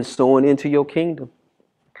 I've been sowing into your kingdom.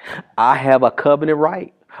 I have a covenant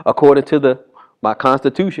right according to my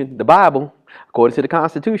constitution, the Bible, according to the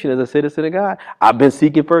constitution as a citizen of God. I've been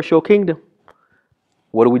seeking first your kingdom.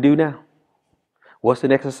 What do we do now? What's the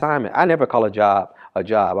next assignment? I never call a job a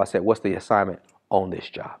job. I said, what's the assignment on this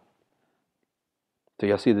job? So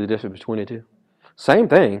y'all see the difference between the two? Same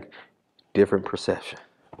thing, different perception.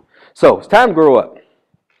 So it's time to grow up.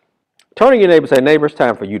 Turn to your neighbor and say, neighbor, it's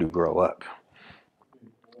time for you to grow up.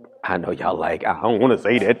 I know y'all like, I don't want to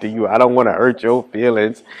say that to you. I don't want to hurt your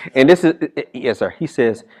feelings. And this is, yes, sir. He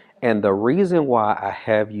says, and the reason why I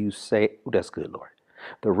have you say, oh, that's good, Lord.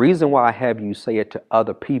 The reason why I have you say it to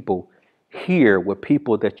other people here with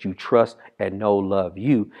people that you trust and know love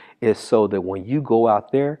you is so that when you go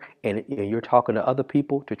out there and you're talking to other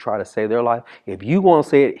people to try to save their life, if you won't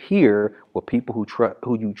say it here with people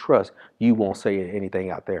who you trust, you won't say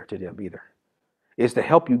anything out there to them either. It's to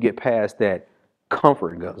help you get past that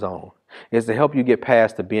comfort zone. It's to help you get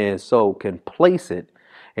past the being so complacent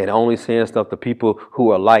and only saying stuff to people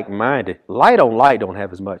who are like-minded. Light on light don't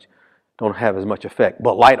have as much effect,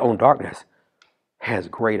 but light on darkness has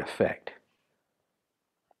great effect.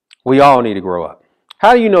 We all need to grow up.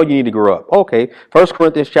 How do you know you need to grow up? Okay, 1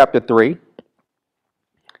 Corinthians chapter 3,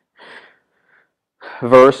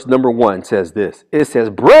 verse number 1 says this. It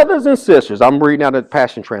says, brothers and sisters, I'm reading out of the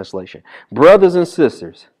Passion Translation. Brothers and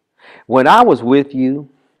sisters, when I was with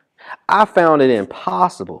you, I found it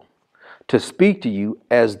impossible to speak to you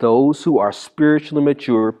as those who are spiritually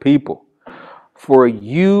mature people, for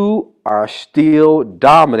you are still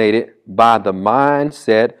dominated by the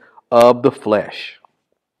mindset of the flesh.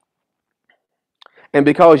 And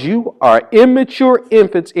because you are immature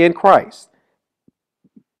infants in Christ,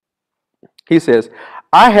 he says,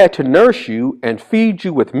 I had to nurse you and feed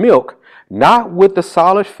you with milk, not with the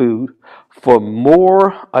solid food, for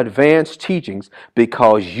more advanced teachings,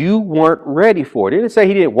 because you weren't ready for it. It didn't say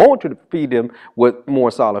he didn't want to feed them with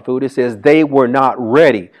more solid food. It says they were not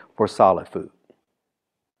ready for solid food.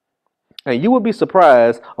 And you would be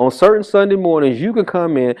surprised on certain Sunday mornings you can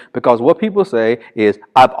come in because what people say is,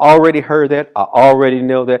 I've already heard that. I already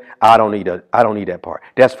know that. I don't need that part.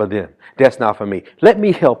 That's for them. That's not for me. Let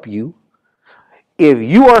me help you. If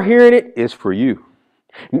you are hearing it, it's for you.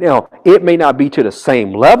 Now, it may not be to the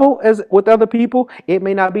same level as with other people. It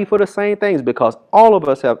may not be for the same things because all of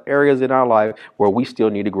us have areas in our life where we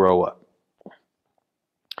still need to grow up.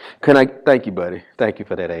 Can I thank you, buddy? Thank you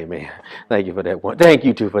for that, amen. Thank you for that one. Thank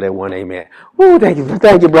you too for that one, amen. Woo, thank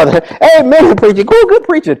you, brother. Amen, preaching. Good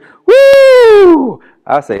preaching. Woo!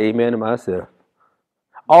 I say amen to myself.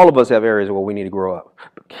 All of us have areas where we need to grow up.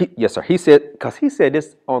 Yes, sir. He said, because he said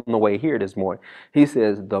this on the way here this morning. He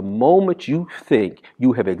says, the moment you think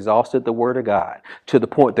you have exhausted the word of God to the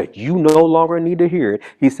point that you no longer need to hear it,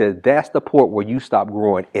 he says that's the point where you stop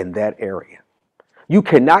growing in that area. You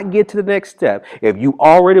cannot get to the next step if you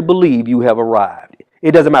already believe you have arrived.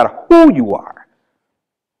 It doesn't matter who you are.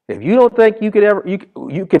 If you don't think you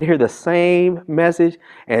can hear the same message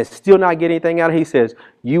and still not get anything out of it, he says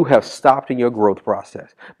you have stopped in your growth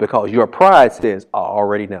process because your pride says, I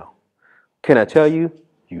already know. Can I tell you?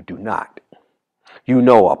 You do not. You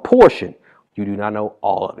know a portion. You do not know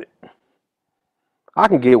all of it. I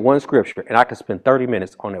can get one scripture and I can spend 30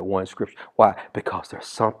 minutes on that one scripture. Why? Because there's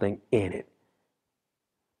something in it.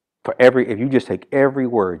 If you just take every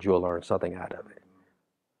word, you'll learn something out of it.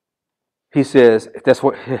 He says,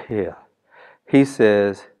 He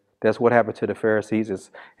says, that's what happened to the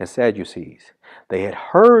Pharisees and Sadducees. They had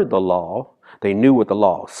heard the law. They knew what the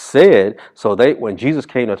law said. So when Jesus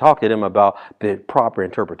came to talk to them about the proper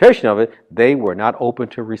interpretation of it, they were not open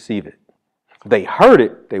to receive it. They heard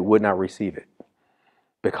it. They would not receive it.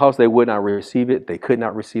 Because they would not receive it, they could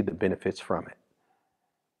not receive the benefits from it.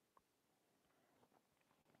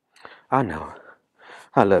 I know.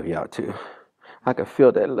 I love y'all too. I can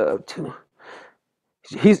feel that love too.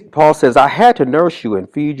 Paul says, I had to nurse you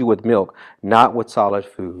and feed you with milk, not with solid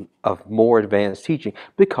food of more advanced teaching,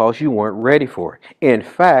 because you weren't ready for it. In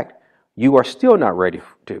fact, you are still not ready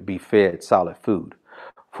to be fed solid food,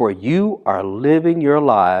 for you are living your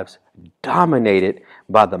lives dominated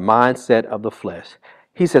by the mindset of the flesh.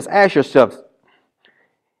 He says, ask yourself,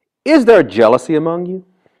 is there jealousy among you?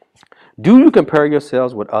 Do you compare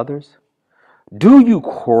yourselves with others? Do you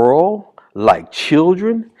quarrel like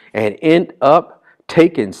children and end up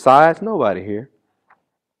taking sides? Nobody here.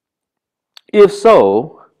 If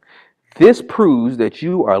so, This proves that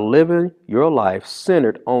you are living your life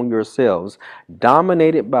centered on yourselves,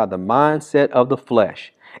 dominated by the mindset of the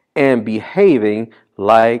flesh, and behaving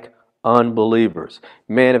like unbelievers.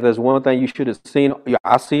 Man, if there's one thing you should have seen,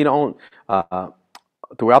 I seen on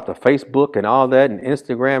throughout the Facebook and all that, and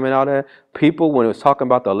Instagram and all that, people, when it was talking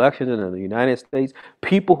about the elections in the United States,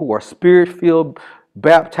 people who are spirit filled,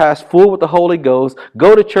 baptized, full with the Holy Ghost,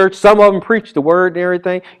 go to church. Some of them preach the word and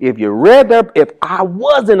everything. If you read that, if I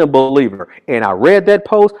wasn't a believer and I read that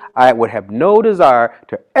post, I would have no desire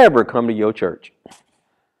to ever come to your church.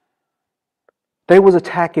 They was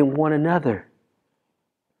attacking one another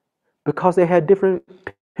because they had different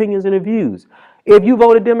opinions and views. If you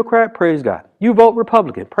voted Democrat, praise God. You vote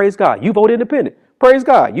Republican, praise God. You vote Independent, praise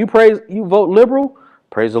God. You vote Liberal,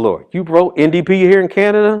 praise the Lord. You vote NDP here in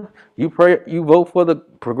Canada. You vote for the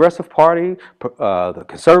Progressive Party, the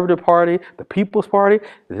Conservative Party, the People's Party.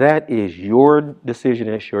 That is your decision.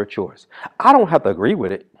 It's your choice. I don't have to agree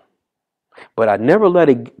with it, but I never let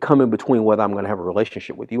it come in between whether I'm going to have a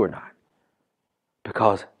relationship with you or not,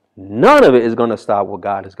 because none of it is going to stop what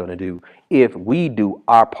God is going to do if we do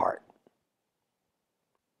our part.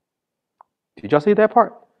 Did y'all see that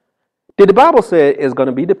part? Did the Bible say it's going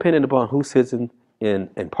to be dependent upon who sits in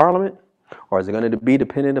Parliament? Or is it going to be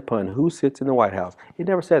dependent upon who sits in the White House? It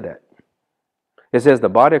never said that. It says the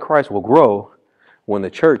body of Christ will grow when the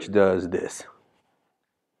church does this.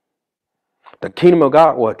 The kingdom of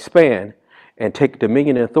God will expand and take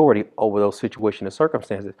dominion and authority over those situations and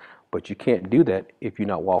circumstances. But you can't do that if you're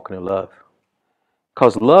not walking in love.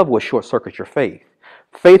 Because love will short circuit your faith.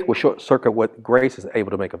 Faith will short circuit what grace is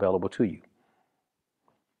able to make available to you.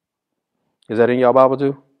 Is that in your Bible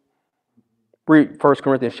too? Read 1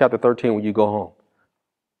 Corinthians chapter 13 when you go home.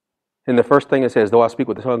 And the first thing it says, though I speak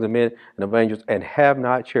with the tongues of men and of angels and have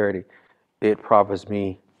not charity, it profits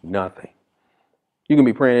me nothing. You can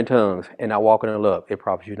be praying in tongues and not walking in love. It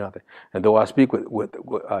profits you nothing. And though I speak with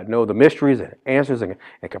know the mysteries and answers and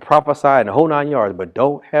can prophesy in the whole 9 yards, but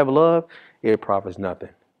don't have love, it profits nothing.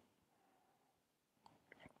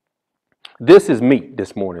 This is meat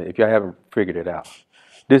this morning, if y'all haven't figured it out.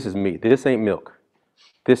 This is meat. This ain't milk.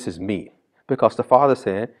 This is meat. Because the Father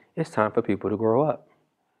said it's time for people to grow up.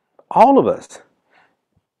 All of us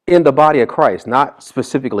in the body of Christ, not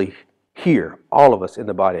specifically here, all of us in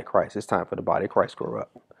the body of Christ. It's time for the body of Christ to grow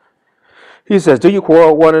up. He says, do you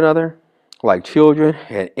quarrel with one another like children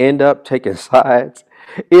and end up taking sides?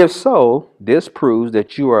 If so, this proves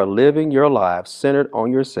that you are living your lives centered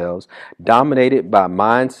on yourselves, dominated by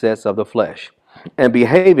mindsets of the flesh, and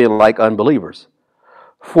behaving like unbelievers.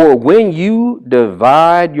 For when you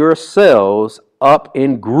divide yourselves up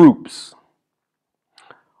in groups,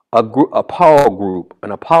 a Paul group,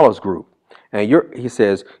 an Apollos group, and he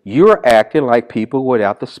says, you're acting like people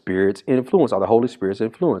without the Spirit's influence or the Holy Spirit's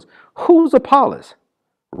influence. Who's Apollos?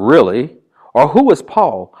 Really? Or who is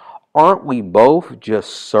Paul? Aren't we both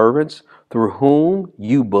just servants through whom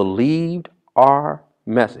you believed our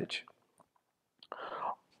message?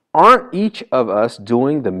 Aren't each of us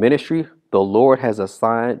doing the ministry the Lord has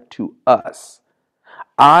assigned to us?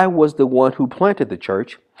 I was the one who planted the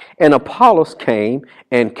church, and Apollos came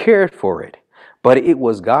and cared for it, but it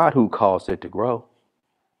was God who caused it to grow.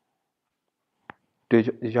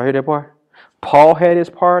 Did y'all hear that part? Paul had his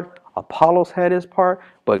part, Apollos had his part,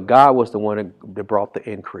 but God was the one that brought the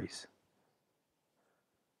increase.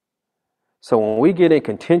 So when we get in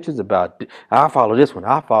contentions about, I follow this one,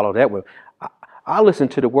 I follow that one, I listen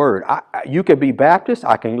to the word. You can be Baptist,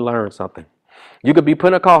 I can learn something. You could be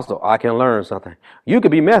Pentecostal, I can learn something. You could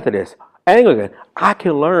be Methodist, Anglican, I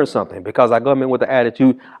can learn something because I come in with the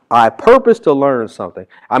attitude, I purpose to learn something.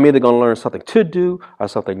 I'm either going to learn something to do or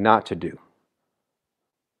something not to do.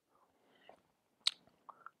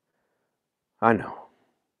 I know.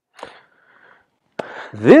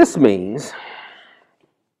 This means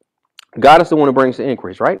God is the one who brings the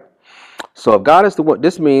increase, right? So if God is the one,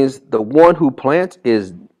 this means the one who plants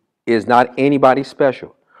is not anybody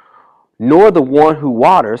special, nor the one who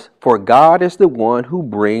waters, for God is the one who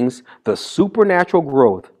brings the supernatural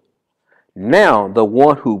growth. Now, the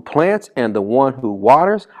one who plants and the one who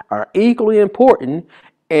waters are equally important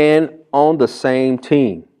and on the same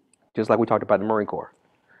team, just like we talked about the Marine Corps.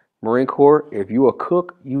 Marine Corps, if you're a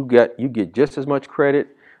cook, you get just as much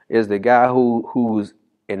credit as the guy who's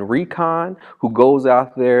in recon, who goes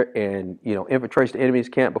out there and infiltrates the enemy's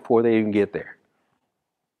camp before they even get there.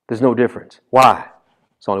 There's no difference. Why?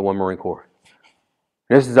 It's only one Marine Corps.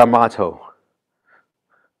 This is our motto.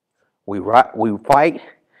 We fight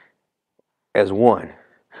as one.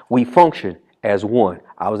 We function as one.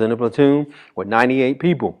 I was in a platoon with 98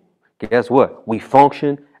 people. Guess what? We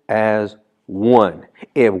function as one.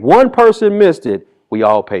 If one person missed it, we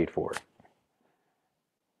all paid for it.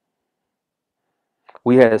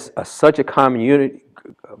 We had such a community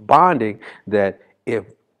bonding that if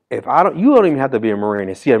I don't, you don't even have to be a Marine.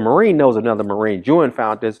 And see, a Marine knows another Marine. Juan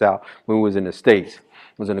found this out when we was in the States.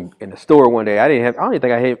 I was in the store one day. I don't even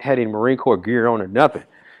think I had any Marine Corps gear on or nothing.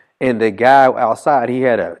 And the guy outside, he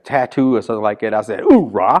had a tattoo or something like that. I said,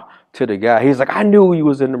 "Hoorah!" to the guy. He's like, "I knew you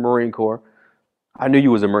was in the Marine Corps. I knew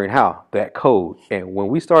you was a Marine." How? That code. And when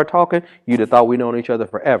we started talking, you'd have thought we known each other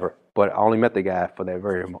forever. But I only met the guy for that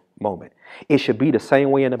very moment. It should be the same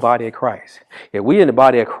way in the body of Christ. If we in the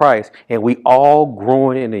body of Christ and we all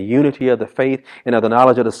growing in the unity of the faith and of the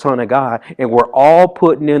knowledge of the Son of God, and we're all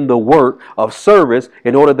putting in the work of service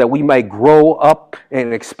in order that we may grow up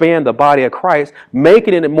and expand the body of Christ,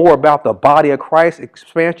 making it more about the body of Christ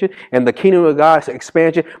expansion and the kingdom of God's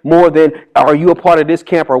expansion more than are you a part of this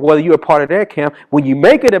camp or whether you're a part of that camp. When you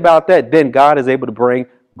make it about that, then God is able to bring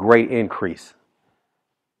great increase.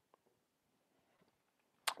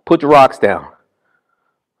 Put your rocks down,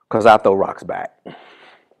 because I throw rocks back.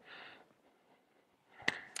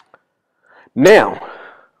 Now,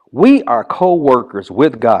 we are co-workers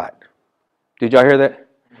with God. Did y'all hear that?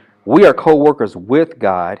 We are co-workers with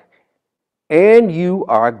God, and you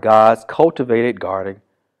are God's cultivated garden,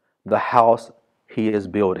 the house he is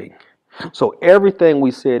building. So everything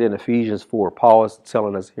we said in Ephesians 4, Paul is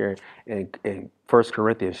telling us here in 1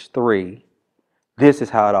 Corinthians 3, this is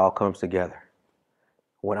how it all comes together.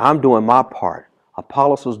 When I'm doing my part,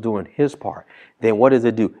 Apollos is doing his part, then what does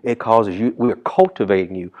it do? It causes you, we're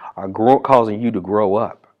cultivating you, causing you to grow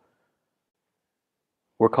up.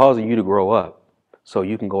 We're causing you to grow up so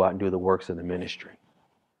you can go out and do the works of the ministry.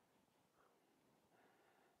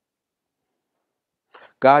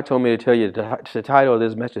 God told me to tell you the title of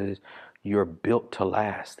this message is You're Built to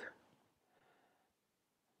Last.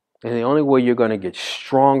 And the only way you're going to get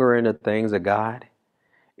stronger in the things of God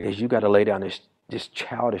is you got to lay down this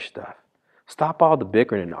childish stuff. Stop all the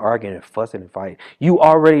bickering and arguing and fussing and fighting. You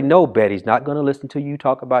already know Betty's not going to listen to you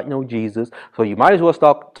talk about Jesus. So you might as well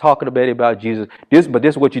stop talking to Betty about Jesus. But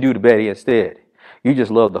this is what you do to Betty instead. You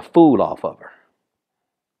just love the fool off of her.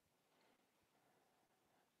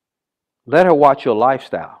 Let her watch your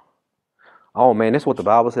lifestyle. Oh man, this is what the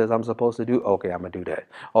Bible says I'm supposed to do. Okay, I'm going to do that.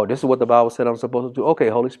 Oh, this is what the Bible said I'm supposed to do. Okay,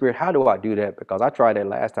 Holy Spirit, how do I do that? Because I tried that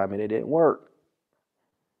last time and it didn't work.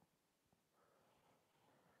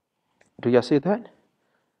 Do y'all see that?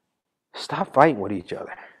 Stop fighting with each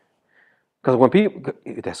other. Because when people,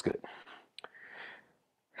 that's good.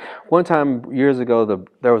 One time years ago,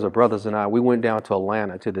 there was a brothers and I, we went down to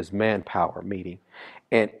Atlanta to this manpower meeting.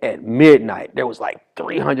 And at midnight, there was like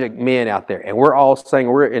 300 men out there. And we're all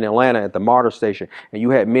singing. We're in Atlanta at the MARTA station. And you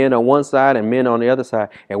had men on one side and men on the other side.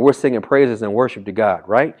 And we're singing praises and worship to God,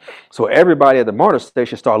 right? So everybody at the MARTA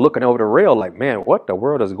station started looking over the rail like, man, what the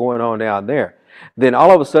world is going on down there? Then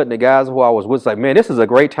all of a sudden, the guys who I was with like, man, this is a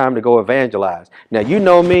great time to go evangelize. Now, you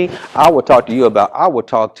know me. I would talk to you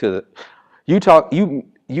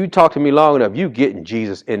talk to me long enough, you getting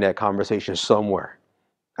Jesus in that conversation somewhere.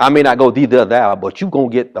 I may not go thou, but you going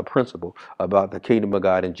to get the principle about the kingdom of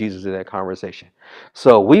God and Jesus in that conversation.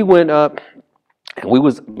 So we went up and we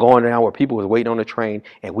was going down where people was waiting on the train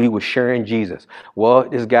and we was sharing Jesus. Well,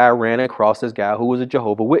 this guy ran across this guy who was a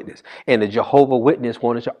Jehovah's Witness, and the Jehovah's Witness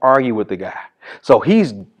wanted to argue with the guy. So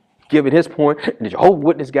he's giving his point, and the Jehovah's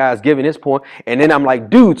Witness guy is giving his point, and then I'm like,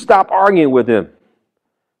 dude, stop arguing with him.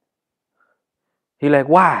 He like,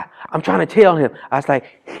 why? I'm trying to tell him. I was like,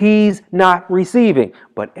 he's not receiving.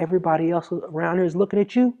 But everybody else around here is looking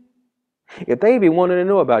at you. If they even wanted to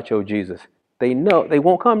know about your Jesus, they know they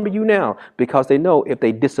won't come to you now because they know if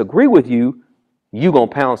they disagree with you, you're going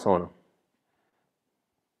to pounce on them.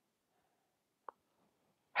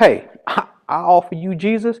 Hey, I offer you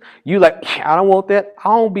Jesus. You like, I don't want that. I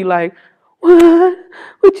don't be like, what?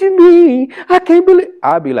 What you mean? I can't believe.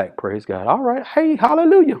 I'll be like, praise God. All right. Hey,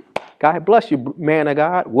 hallelujah. God bless you, man of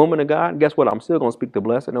God, woman of God. And guess what? I'm still going to speak the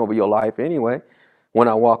blessing over your life anyway when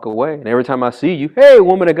I walk away. And every time I see you, hey,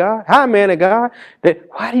 woman of God, hi, man of God.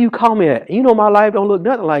 Why do you call me that? You know my life don't look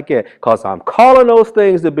nothing like that because I'm calling those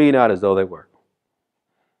things to be not as though they were.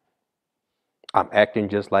 I'm acting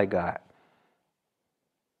just like God.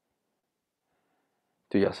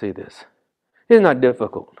 Do y'all see this? It's not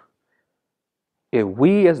difficult. If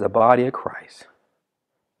we as the body of Christ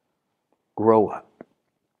grow up,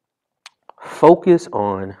 focus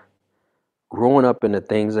on growing up in the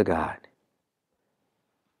things of God,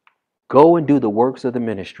 go and do the works of the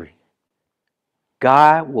ministry.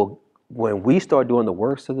 God will, when we start doing the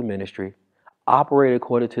works of the ministry, operate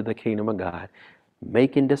according to the kingdom of God,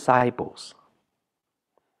 making disciples,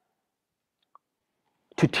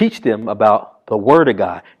 to teach them about the Word of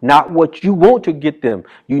God, not what you want to get them.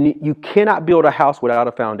 You cannot build a house without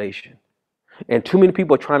a foundation. And too many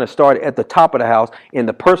people are trying to start at the top of the house, and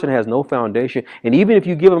the person has no foundation. And even if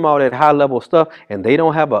you give them all that high level stuff and they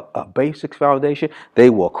don't have a basic foundation,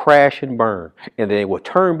 they will crash and burn. And they will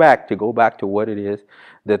turn back to go back to what it is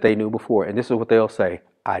that they knew before. And this is what they'll say: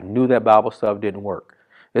 I knew that Bible stuff didn't work.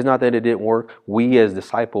 It's not that it didn't work. We as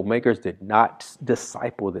disciple makers did not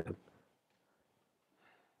disciple them.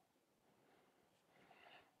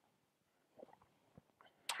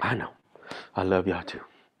 I know. I love y'all too.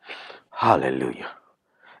 Hallelujah.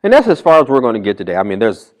 And that's as far as we're going to get today. I mean,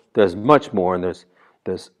 there's much more, and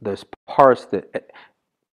there's parts that.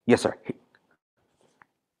 Yes, sir.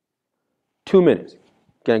 2 minutes.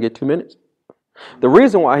 Can I get 2 minutes? The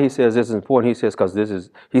reason why he says this is important,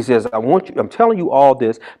 he says, I'm telling you all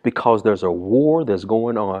this because there's a war that's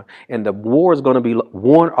going on, and the war is going to be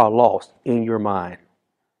won or lost in your mind.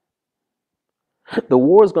 The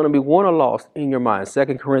war is going to be won or lost in your mind. 2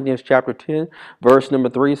 Corinthians chapter 10, verse number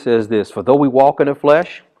 3 says this: For though we walk in the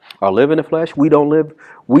flesh or live in the flesh, we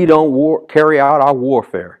don't carry out our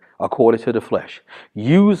warfare according to the flesh.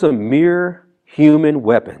 Use a mere human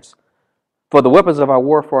weapons. For the weapons of our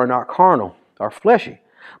warfare are not carnal, are fleshy,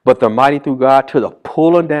 but they're mighty through God to the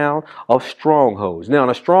pulling down of strongholds. Now,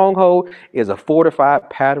 a stronghold is a fortified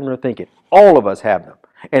pattern of thinking. All of us have them,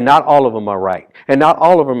 and not all of them are right, and not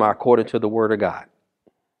all of them are according to the Word of God.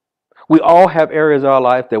 We all have areas of our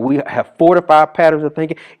life that we have fortified patterns of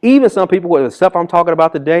thinking. Even some people, with the stuff I'm talking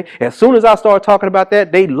about today, as soon as I start talking about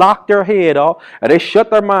that, they lock their head off and they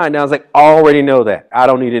shut their mind down. It's like, I already know that. I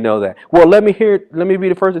don't need to know that. Well, let me be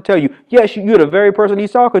the first to tell you, yes, you're the very person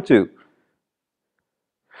he's talking to.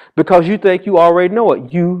 Because you think you already know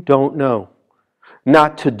it. You don't know.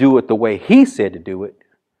 Not to do it the way he said to do it.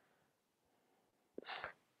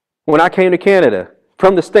 When I came to Canada,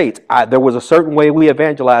 from the States, there was a certain way we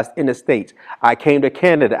evangelized in the States. I came to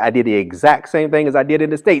Canada. I did the exact same thing as I did in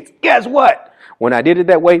the States. Guess what? When I did it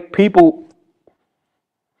that way, people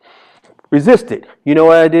resisted. You know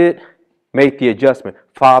what I did? Make the adjustment.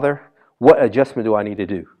 Father, what adjustment do I need to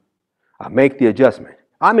do? I make the adjustment.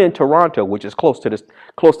 I'm in Toronto, which is close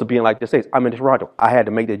to being like the States. I'm in Toronto. I had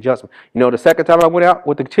to make the adjustment. You know, the second time I went out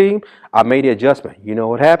with the team, I made the adjustment. You know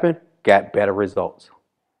what happened? Got better results.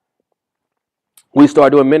 We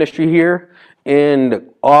started doing ministry here in the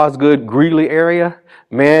Osgood, Greeley area.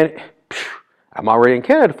 Man, I'm already in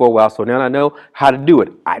Canada for a while, so now I know how to do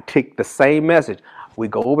it. I take the same message. We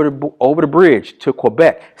go over the bridge to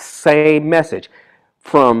Quebec, same message.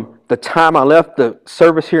 From the time I left the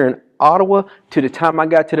service here in Ottawa to the time I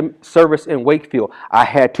got to the service in Wakefield, I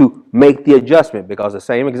had to make the adjustment because the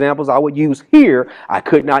same examples I would use here, I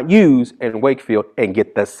could not use in Wakefield and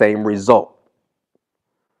get the same result.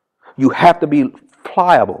 You have to be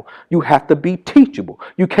pliable. You have to be teachable.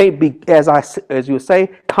 You can't be, as you say,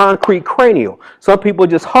 concrete cranial. Some people are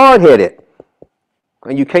just hard-headed,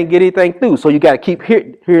 and you can't get anything through. So you got to keep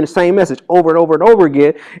hearing the same message over and over and over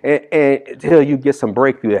again until you get some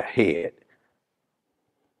breakthrough ahead.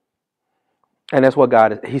 And that's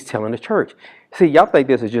what He's telling the church. See, y'all think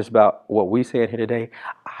this is just about what we saying here today?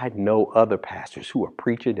 I know other pastors who are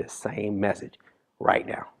preaching the same message right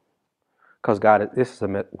now. Because this is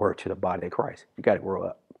a word to the body of Christ. You got to grow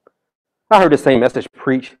up. I heard the same message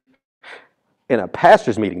preached in a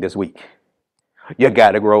pastor's meeting this week. You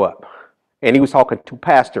got to grow up. And he was talking to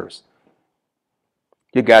pastors.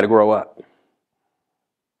 You got to grow up.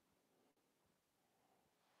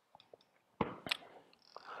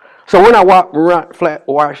 So when I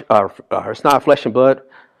it's not flesh and blood.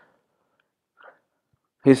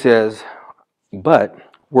 He says, but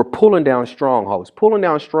we're pulling down strongholds. Pulling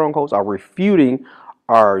down strongholds are refuting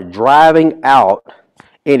or driving out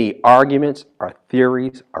any arguments or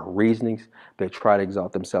theories or reasonings that try to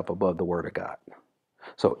exalt themselves above the Word of God.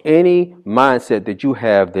 So any mindset that you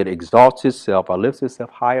have that exalts itself or lifts itself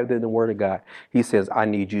higher than the Word of God, he says, I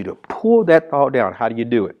need you to pull that thought down. How do you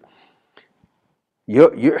do it? You're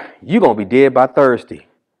going to be dead by Thursday.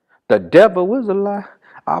 The devil was a lie.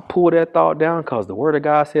 I pull that thought down because the Word of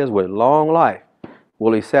God says, with long life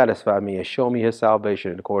will he satisfy me and show me his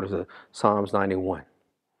salvation according to Psalms 91.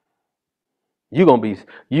 You're going to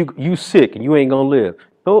be, you sick and you ain't going to live.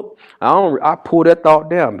 Nope. I pull that thought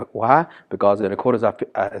down. But why? Because in accordance to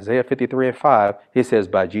Isaiah 53:5, it says,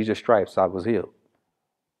 by Jesus' stripes I was healed.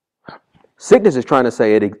 Sickness is trying to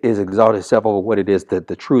say it is exalted itself over what it is that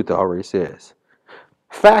the truth already says.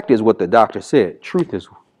 Fact is what the doctor said. Truth is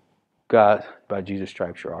God, by Jesus'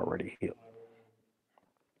 stripes you're already healed.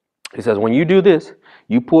 He says, when you do this,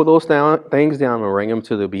 you pull those things down and bring them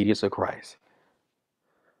to the obedience of Christ.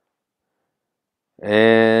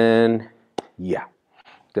 And yeah,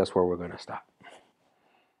 that's where we're going to stop.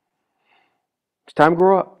 It's time to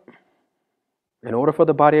grow up. In order for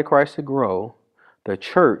the body of Christ to grow, the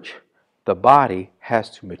church, the body, has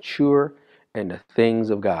to mature in the things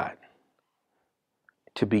of God.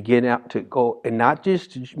 To begin out to go, and not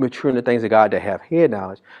just to mature in the things of God to have head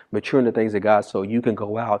knowledge, mature in the things of God so you can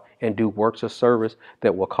go out and do works of service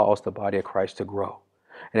that will cause the body of Christ to grow.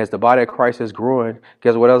 And as the body of Christ is growing,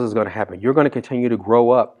 guess what else is going to happen? You're going to continue to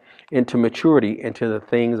grow up into maturity into the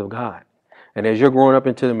things of God. And as you're growing up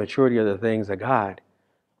into the maturity of the things of God,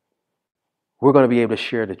 we're going to be able to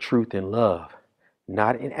share the truth in love,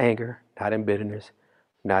 not in anger, not in bitterness,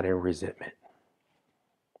 not in resentment.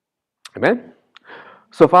 Amen?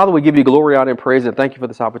 So, Father, we give you glory, honor, and praise, and thank you for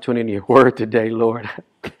this opportunity in your word today, Lord.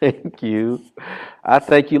 Thank you. I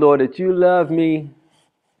thank you, Lord, that you love me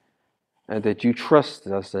and that you trust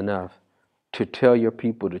us enough to tell your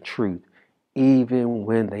people the truth, even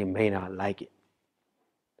when they may not like it.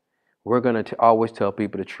 We're going to always tell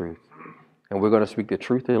people the truth, and we're going to speak the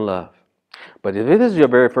truth in love. But if this is your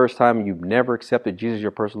very first time and you've never accepted Jesus as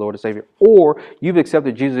your personal Lord and Savior, or you've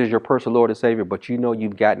accepted Jesus as your personal Lord and Savior, but you know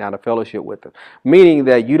you've gotten out of fellowship with Him, meaning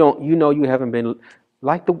that you haven't been,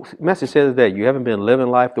 like the message says today, you haven't been living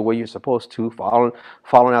life the way you're supposed to,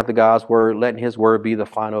 following out the God's word, letting His word be the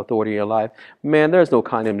final authority in your life. Man, there's no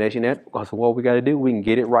condemnation in that. So what we got to do, we can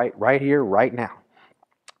get it right here, right now.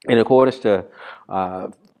 In accordance to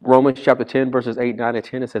Romans chapter 10, verses 8, 9, and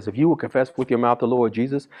 10, it says, if you will confess with your mouth the Lord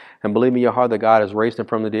Jesus and believe in your heart that God has raised him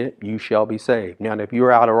from the dead, you shall be saved. Now, if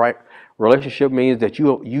you're out of right relationship, means that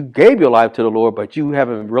you gave your life to the Lord, but you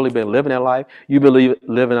haven't really been living that life. You've been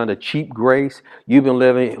living under cheap grace. You've been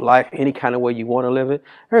living life any kind of way you want to live it.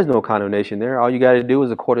 There's no condemnation there. All you got to do is,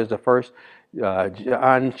 according to first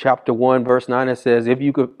John chapter 1, verse 9, it says, if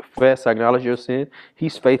you confess, acknowledge your sin,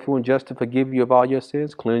 he's faithful and just to forgive you of all your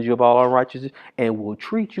sins, cleanse you of all unrighteousness, and will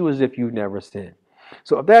treat you as if you've never sinned.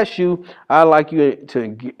 So if that's you, I'd like you to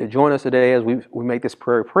join us today as we make this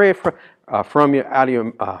prayer. Pray from you, out of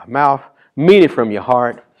your mouth, mean it from your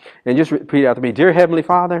heart, and just repeat after me. Dear Heavenly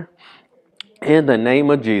Father, in the name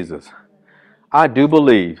of Jesus, I do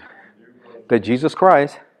believe that Jesus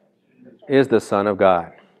Christ is the Son of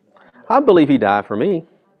God. I believe he died for me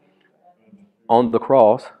on the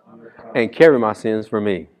cross and carried my sins for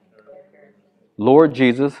me. Lord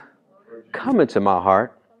Jesus, come into my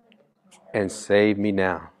heart and save me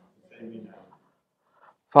now.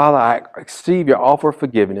 Father, I receive your offer of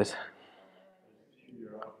forgiveness.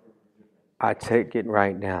 I take it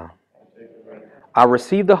right now. I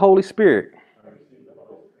receive the Holy Spirit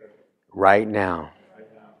right now.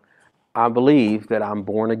 I believe that I'm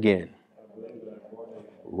born again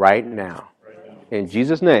right now. In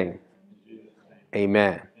Jesus' name,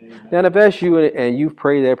 amen. Now, if that's you and you've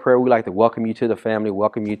prayed that prayer, we'd like to welcome you to the family,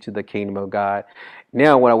 welcome you to the kingdom of God.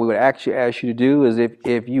 Now, what we would actually ask you to do is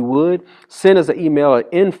if you would, send us an email at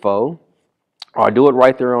info, or do it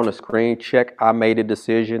right there on the screen. Check I made a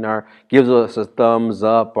decision, or gives us a thumbs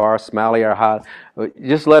up or a smiley or high.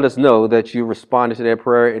 Just let us know that you responded to that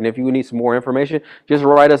prayer. And if you need some more information, just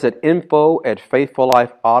write us at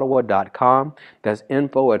info@faithfullifeottawa.com. That's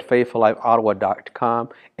info@faithfullifeottawa.com.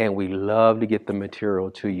 And we love to get the material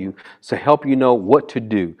to you to help you know what to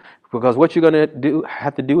do. Because what you're going to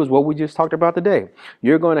have to do is what we just talked about today.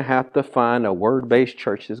 You're going to have to find a word-based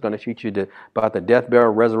church that's going to teach you about the death,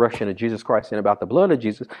 burial, resurrection of Jesus Christ and about the blood of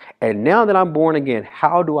Jesus. And now that I'm born again,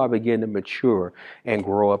 how do I begin to mature and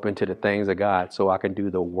grow up into the things of God so I can do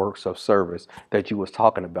the works of service that you was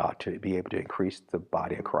talking about to be able to increase the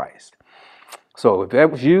body of Christ? So if that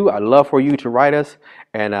was you, I'd love for you to write us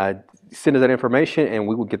and send us that information, and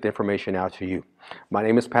we will get the information out to you. My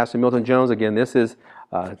name is Pastor Milton Jones. Again, this is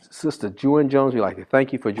Sister Jewin Jones. We'd like to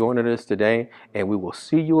thank you for joining us today, and we will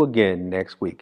see you again next week.